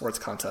a sports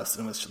contest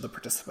in which the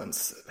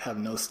participants have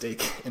no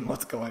stake in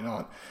what's going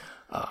on.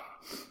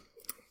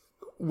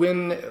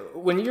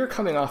 When you're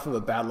coming off of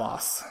a bad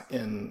loss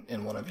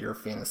in one of your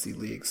fantasy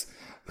leagues,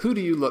 who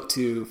do you look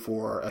to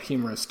for a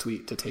humorous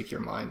tweet to take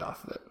your mind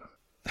off of it?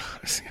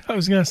 I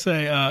was going to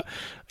say,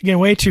 again,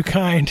 way too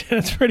kind.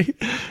 That's pretty.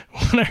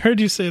 When I heard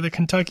you say the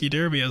Kentucky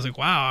Derby, I was like,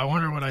 wow, I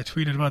wonder what I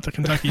tweeted about the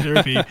Kentucky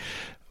Derby.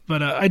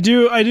 But I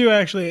do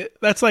actually.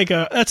 That's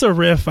a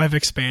riff I've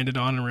expanded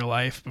on in real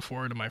life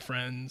before to my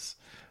friends.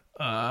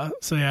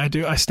 So yeah,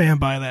 I stand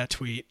by that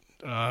tweet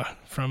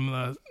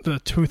from the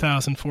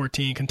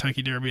 2014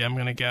 Kentucky Derby. I'm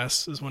going to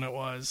guess is when it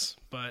was,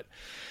 but.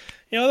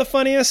 The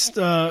funniest,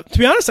 to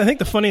be honest, I think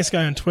the funniest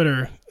guy on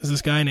Twitter is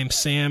this guy named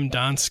Sam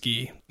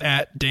Donsky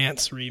at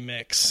Dance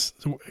Remix.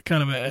 It's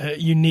kind of a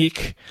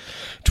unique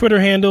Twitter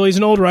handle. He's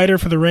an old writer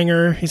for The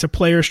Ringer. He's a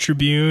Players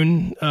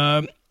Tribune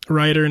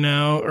writer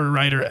now, or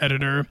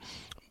writer-editor.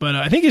 But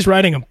I think he's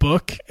writing a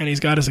book, and he's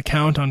got his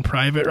account on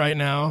private right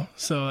now.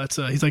 So that's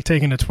he's like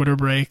taking a Twitter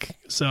break.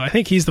 So I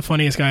think he's the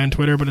funniest guy on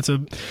Twitter, but it's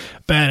a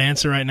bad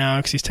answer right now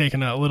because he's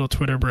taking a little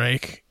Twitter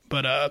break.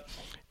 But,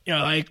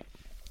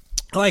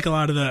 I like a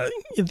lot of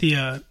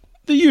the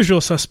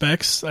usual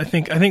suspects. I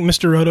think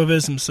Mr.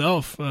 Rotoviz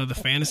himself, the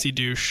fantasy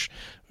douche,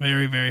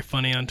 very, very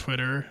funny on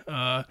Twitter.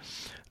 I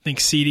think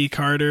CD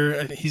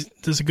Carter, he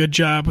does a good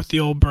job with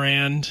the old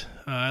brand.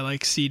 I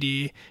like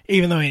CD,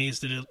 even though he needs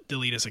to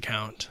delete his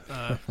account.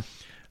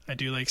 I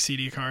do like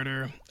CD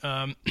Carter.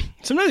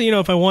 Sometimes,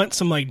 if I want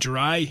some like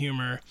dry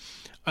humor,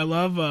 I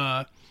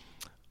love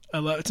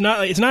it's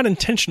not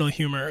intentional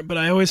humor, but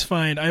I always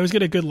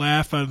get a good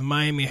laugh out of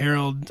Miami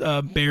Herald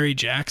Barry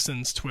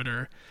Jackson's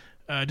Twitter,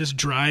 just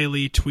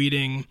dryly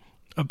tweeting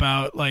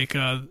about like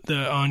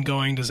the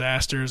ongoing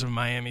disasters of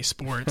Miami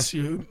sports.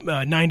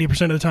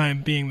 90% of the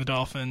time being the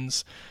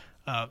Dolphins.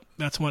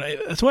 That's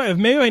why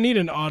maybe I need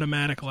an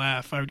automatic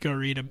laugh. I would go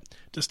read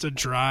just a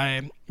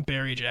dry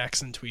Barry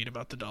Jackson tweet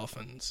about the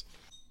Dolphins.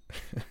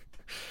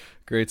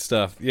 Great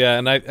stuff. Yeah,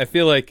 and I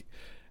feel like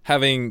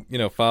having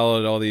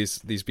followed all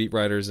these beat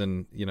writers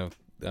and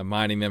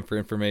mining them for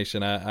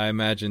information, I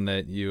imagine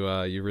that you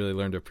really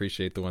learn to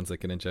appreciate the ones that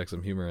can inject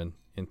some humor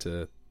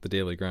into the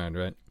daily grind,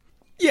 right?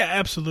 Yeah,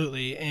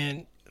 absolutely.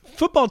 And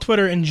football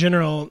Twitter in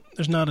general,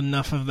 there's not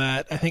enough of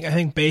that. I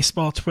think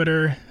baseball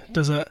Twitter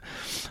does a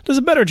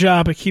better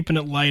job of keeping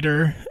it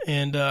lighter.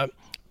 And I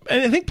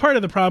think part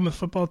of the problem with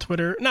football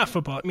Twitter, not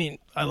football, I mean,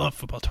 I love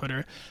football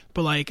Twitter,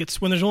 but like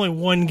it's when there's only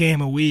one game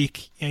a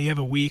week, you have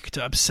a week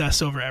to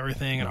obsess over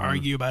everything and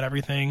argue about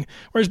everything.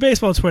 Whereas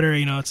baseball Twitter,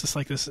 it's just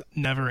like this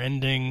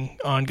never-ending,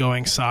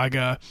 ongoing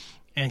saga,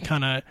 and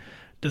kind of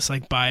just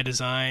like by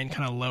design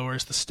kind of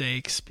lowers the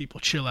stakes. People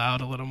chill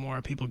out a little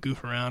more. People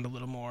goof around a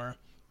little more.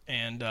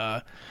 And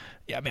but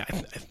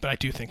I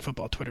do think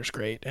football Twitter's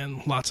great,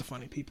 and lots of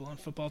funny people on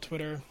football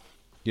Twitter.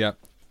 Yeah,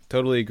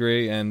 totally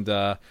agree. And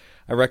I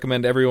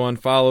recommend everyone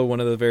follow one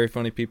of the very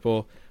funny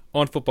people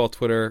on football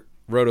Twitter,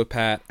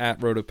 RotoPat, at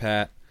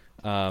RotoPat.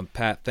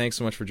 Pat, thanks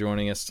so much for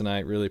joining us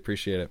tonight. Really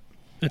appreciate it.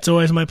 It's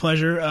always my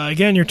pleasure.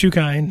 Again, you're too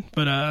kind.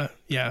 But love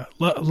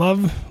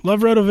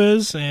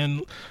RotoViz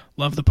and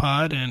love the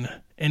pod. And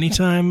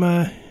anytime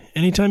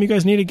you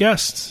guys need a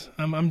guest,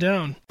 I'm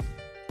down.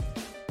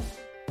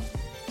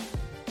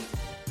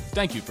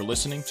 Thank you for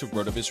listening to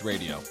RotoViz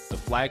Radio, the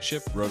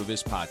flagship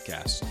RotoViz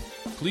podcast.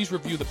 Please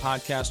review the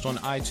podcast on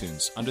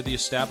iTunes under the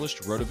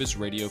established RotoViz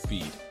Radio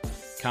feed.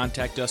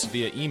 Contact us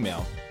via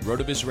email,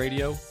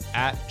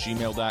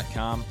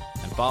 rotovizradio@gmail.com,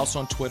 and follow us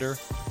on Twitter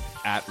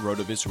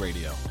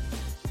 @RotoVizRadio.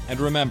 And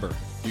remember,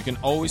 you can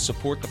always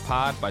support the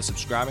pod by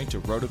subscribing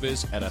to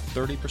RotoViz at a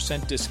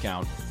 30%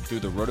 discount through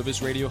the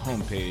RotoViz Radio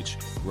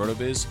homepage,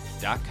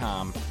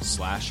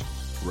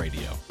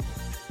 rotoviz.com/radio.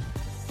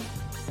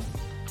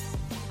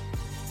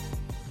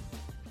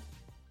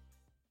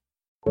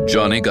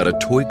 Johnny got a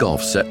toy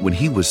golf set when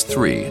he was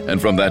 3,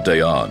 and from that day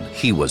on,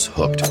 he was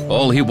hooked.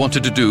 All he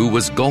wanted to do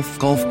was golf,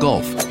 golf,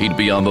 golf. He'd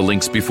be on the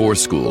links before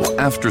school,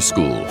 after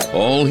school.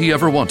 All he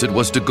ever wanted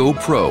was to go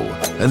pro.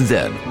 And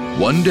then,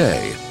 one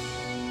day,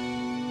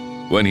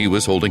 when he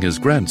was holding his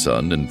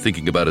grandson and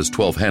thinking about his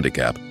 12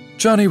 handicap,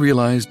 Johnny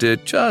realized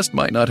it just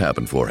might not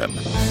happen for him.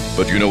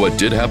 But you know what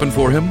did happen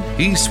for him?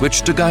 He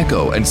switched to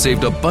Geico and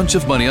saved a bunch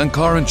of money on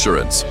car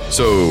insurance.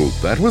 So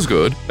that was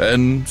good,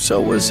 and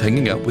so was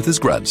hanging out with his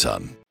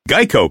grandson.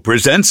 Geico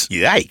presents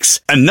Yikes!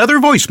 Another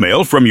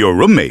voicemail from your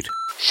roommate.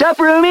 Sup,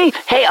 roomie?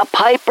 Hey, a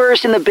pipe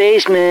burst in the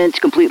basement. It's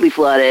completely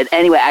flooded.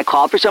 Anyway, I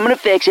called for someone to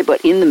fix it,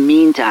 but in the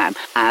meantime,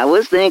 I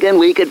was thinking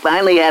we could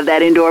finally have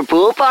that indoor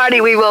pool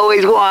party we've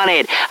always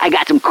wanted. I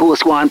got some cool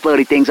swan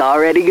floaty things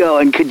already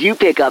going. Could you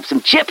pick up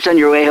some chips on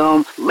your way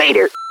home?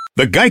 Later.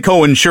 The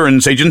Geico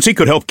Insurance Agency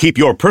could help keep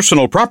your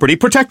personal property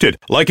protected,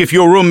 like if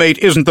your roommate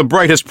isn't the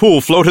brightest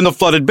pool float in the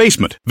flooded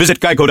basement.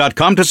 Visit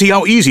geico.com to see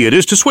how easy it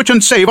is to switch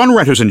and save on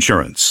renter's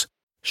insurance.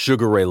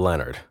 Sugar Ray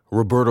Leonard,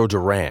 Roberto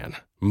Duran,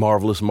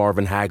 Marvelous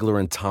Marvin Hagler,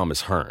 and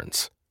Thomas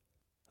Hearns.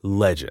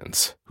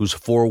 Legends, whose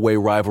four-way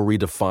rivalry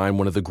defined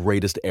one of the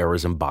greatest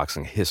eras in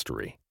boxing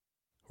history.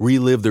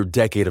 Relive their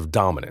decade of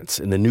dominance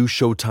in the new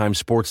Showtime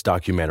sports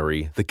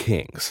documentary, The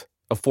Kings,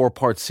 a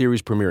 4-part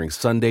series premiering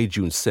Sunday,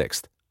 June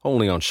 6th,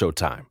 only on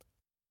Showtime.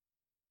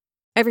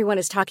 Everyone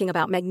is talking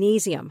about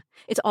magnesium.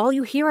 It's all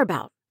you hear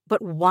about.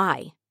 But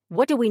why?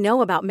 What do we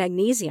know about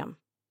magnesium?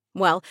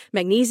 Well,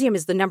 magnesium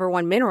is the number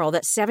one mineral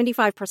that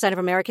 75% of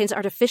Americans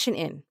are deficient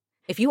in.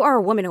 If you are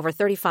a woman over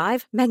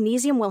 35,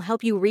 magnesium will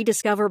help you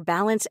rediscover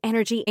balance,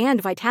 energy,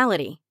 and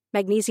vitality.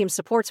 Magnesium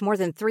supports more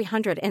than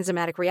 300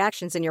 enzymatic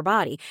reactions in your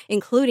body,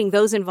 including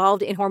those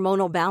involved in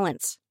hormonal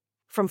balance.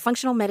 From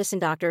functional medicine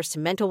doctors to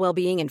mental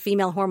well-being and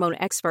female hormone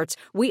experts,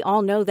 we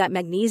all know that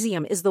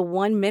magnesium is the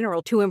one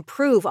mineral to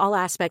improve all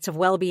aspects of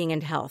well-being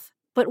and health.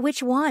 But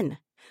which one?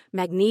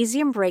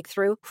 Magnesium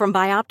Breakthrough from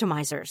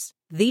Bioptimizers,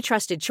 the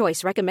trusted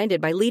choice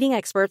recommended by leading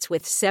experts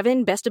with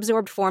 7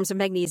 best-absorbed forms of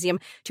magnesium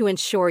to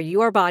ensure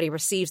your body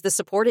receives the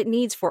support it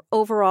needs for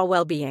overall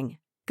well-being.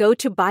 Go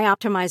to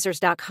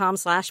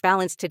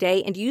bioptimizers.com/balance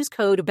today and use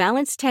code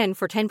BALANCE10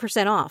 for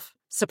 10% off.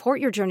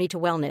 Support your journey to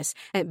wellness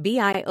at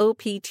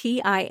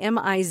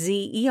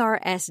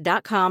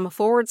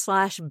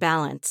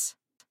bioptimizers.com/balance.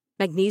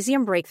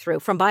 Magnesium Breakthrough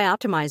from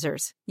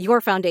Bioptimizers,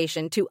 your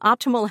foundation to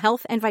optimal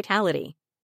health and vitality.